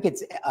team. I think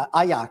it's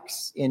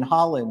Ajax in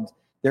Holland.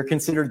 They're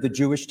considered the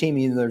Jewish team,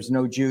 even though there's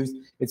no Jews.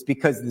 It's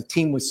because the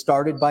team was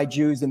started by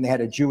Jews and they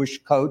had a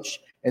Jewish coach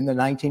in the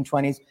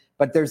 1920s.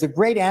 But there's a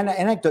great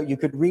anecdote you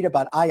could read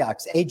about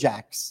Ajax,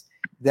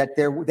 that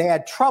they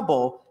had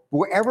trouble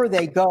wherever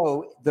they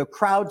go. The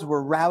crowds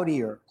were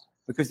rowdier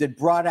because it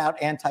brought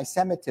out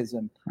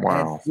anti-Semitism. Wow.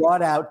 And it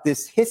brought out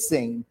this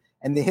hissing,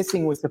 and the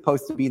hissing was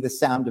supposed to be the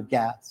sound of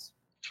gas.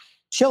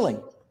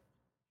 Chilling.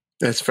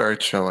 It's very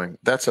chilling.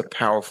 That's a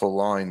powerful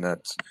line.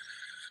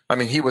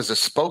 He was a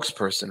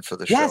spokesperson for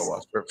the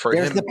show. For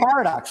there's him. The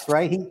paradox,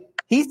 right?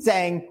 He's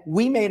saying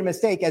we made a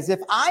mistake, as if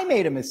I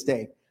made a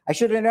mistake. I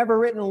should have never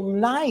written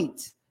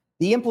Night.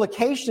 The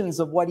implications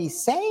of what he's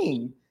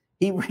saying.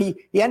 He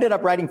ended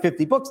up writing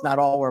 50 books. Not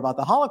all were about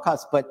the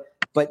Holocaust, but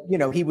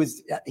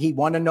he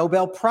won a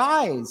Nobel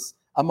Prize,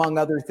 among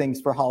other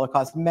things, for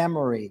Holocaust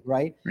memory.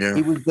 Right? Yeah.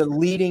 He was the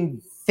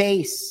leading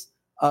face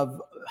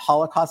of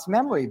Holocaust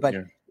memory. But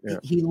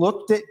he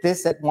looked at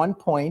this at one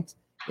point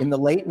in the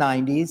late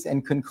 90s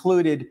and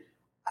concluded,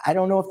 I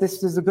don't know if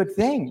this is a good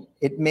thing.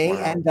 It may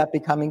end up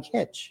becoming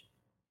kitsch.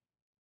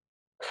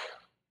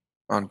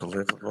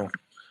 Unbelievable.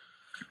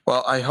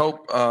 Well, I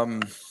hope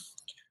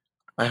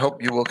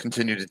you will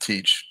continue to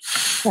teach,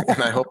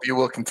 and I hope you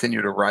will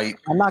continue to write.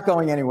 I'm not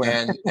going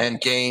anywhere.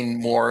 and gain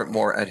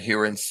more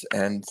adherence,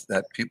 and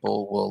that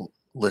people will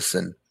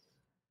listen,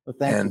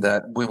 and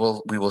that we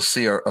will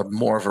see a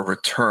more of a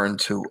return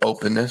to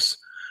openness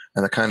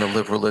and the kind of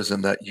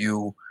liberalism that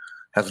you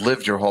have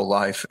lived your whole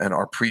life and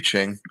are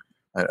preaching.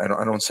 I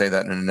don't say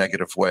that in a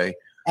negative way.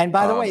 And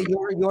by the way,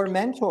 your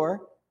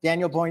mentor,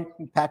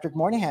 Patrick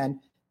Moynihan,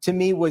 to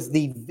me was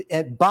the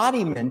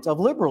embodiment of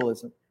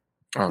liberalism.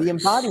 The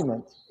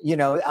embodiment,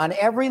 on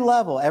every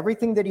level,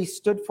 everything that he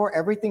stood for,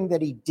 everything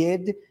that he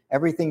did,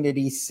 everything that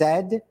he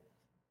said.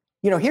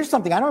 Here's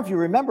something. I don't know if you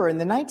remember, in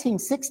the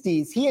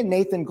 1960s, he and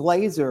Nathan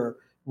Glazer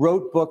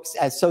wrote books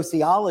as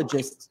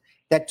sociologists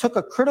that took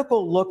a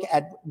critical look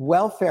at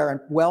welfare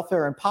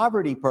and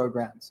poverty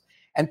programs.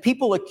 And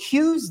people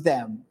accused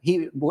them.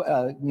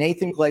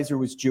 Nathan Glazer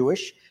was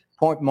Jewish.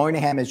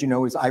 Moynihan, as you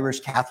know, is Irish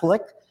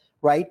Catholic,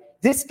 right?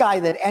 This guy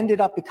that ended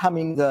up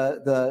becoming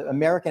the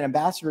American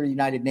ambassador to the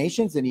United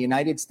Nations and the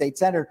United States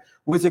Senator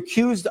was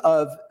accused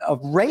of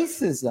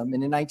racism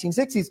in the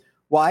 1960s.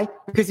 Why?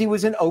 Because he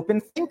was an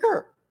open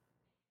thinker,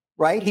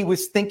 right? He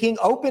was thinking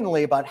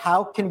openly about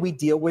how can we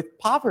deal with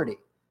poverty.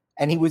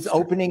 And he was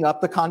opening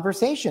up the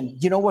conversation.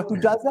 You know who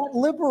does that?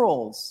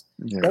 Liberals.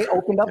 Yeah. They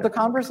opened up the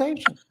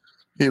conversation.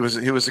 He was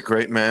a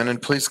great man.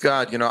 And please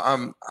God,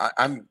 I'm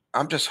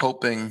just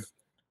hoping,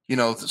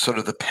 sort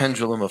of the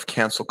pendulum of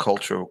cancel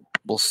culture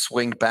will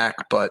swing back,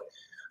 but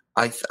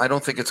I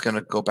don't think it's going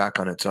to go back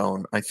on its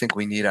own. I think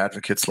we need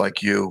advocates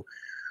like you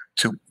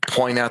to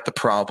point out the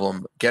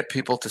problem, get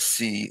people to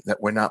see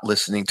that we're not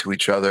listening to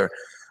each other.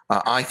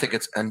 I think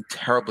it's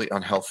terribly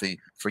unhealthy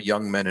for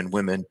young men and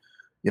women.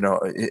 You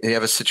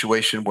have a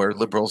situation where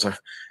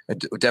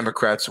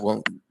Democrats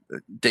won't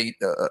date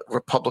a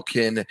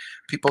Republican.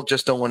 People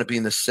just don't want to be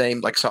in the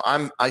same. So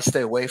I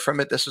stay away from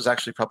it. This was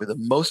actually probably the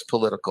most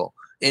political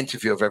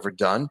interview I've ever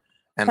done.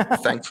 And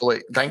thankfully,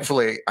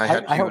 I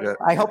had you to.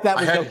 I hope that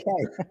was okay.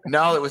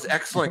 No, it was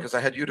excellent because I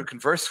had you to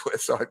converse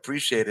with, so I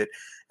appreciate it.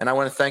 And I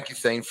want to thank you,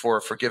 Thane,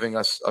 for giving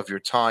us of your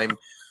time.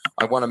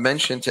 I want to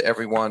mention to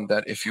everyone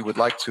that if you would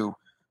like to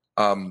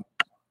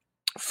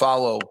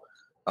follow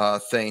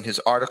Thane, his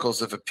articles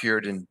have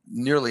appeared in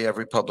nearly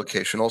every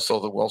publication, also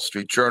the Wall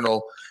Street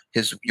Journal.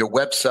 Your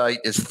website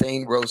is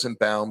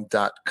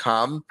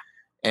thanerosenbaum.com.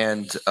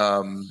 And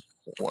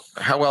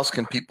how else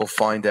can people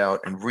find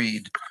out and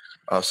read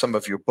some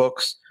of your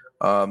books?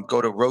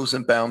 Go to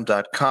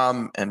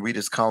rosenbaum.com and read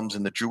his columns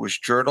in the Jewish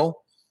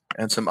Journal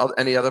and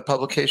any other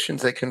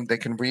publications they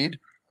can read.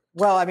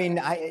 Well,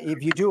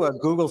 if you do a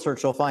Google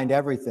search, you'll find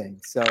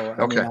everything. So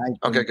good.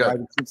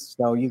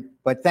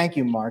 But thank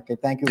you, Mark, and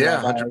thank you.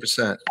 Yeah,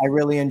 100%. I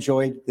really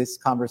enjoyed this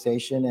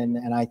conversation,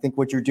 and I think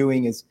what you're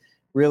doing is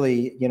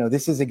really,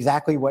 this is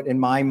exactly what, in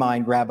my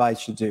mind, rabbis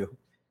should do.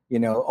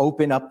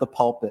 Open up the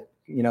pulpit.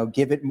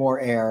 Give it more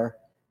air.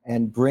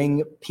 And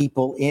bring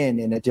people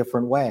in a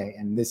different way.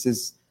 And this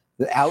is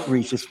the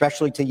outreach,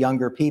 especially to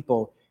younger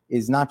people,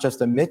 is not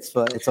just a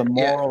mitzvah, it's a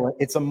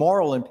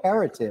moral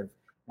imperative.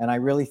 And I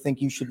really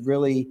think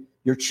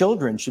your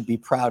children should be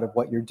proud of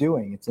what you're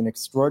doing. It's an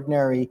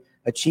extraordinary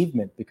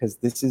achievement because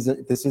this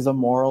is a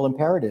moral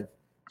imperative.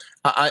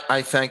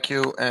 I thank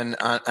you, and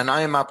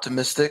I am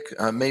optimistic.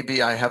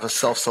 Maybe I have a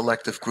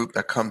self-selective group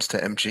that comes to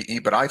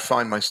MGE, but I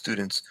find my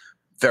students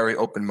very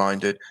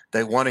open-minded.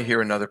 They want to hear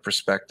another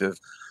perspective.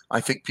 I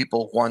think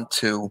people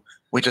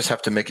we just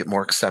have to make it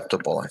more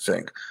acceptable, I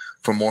think,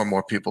 for more and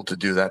more people to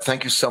do that.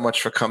 Thank you so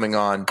much for coming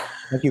on.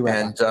 Thank you, Rabbi.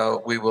 And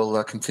we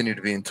will continue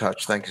to be in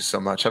touch. Thank you so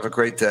much. Have a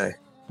great day.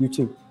 You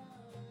too.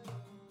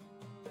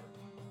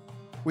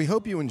 We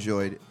hope you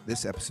enjoyed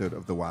this episode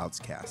of the Wildes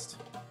Cast.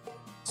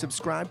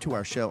 Subscribe to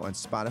our show on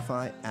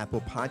Spotify, Apple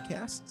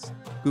Podcasts,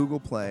 Google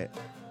Play,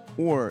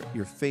 or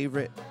your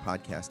favorite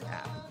podcast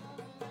app.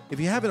 If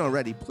you haven't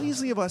already, please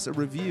leave us a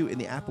review in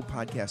the Apple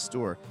Podcast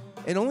Store.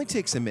 It only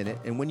takes a minute,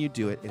 and when you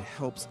do it, it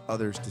helps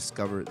others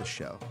discover the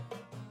show.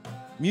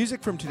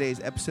 Music from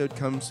today's episode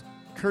comes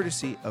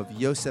courtesy of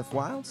Yosef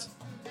Wildes.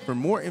 For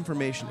more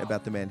information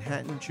about the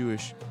Manhattan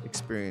Jewish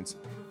Experience,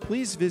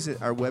 please visit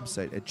our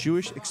website at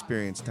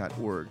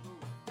jewishexperience.org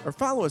or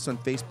follow us on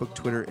Facebook,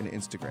 Twitter, and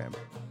Instagram.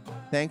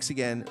 Thanks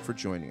again for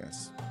joining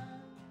us.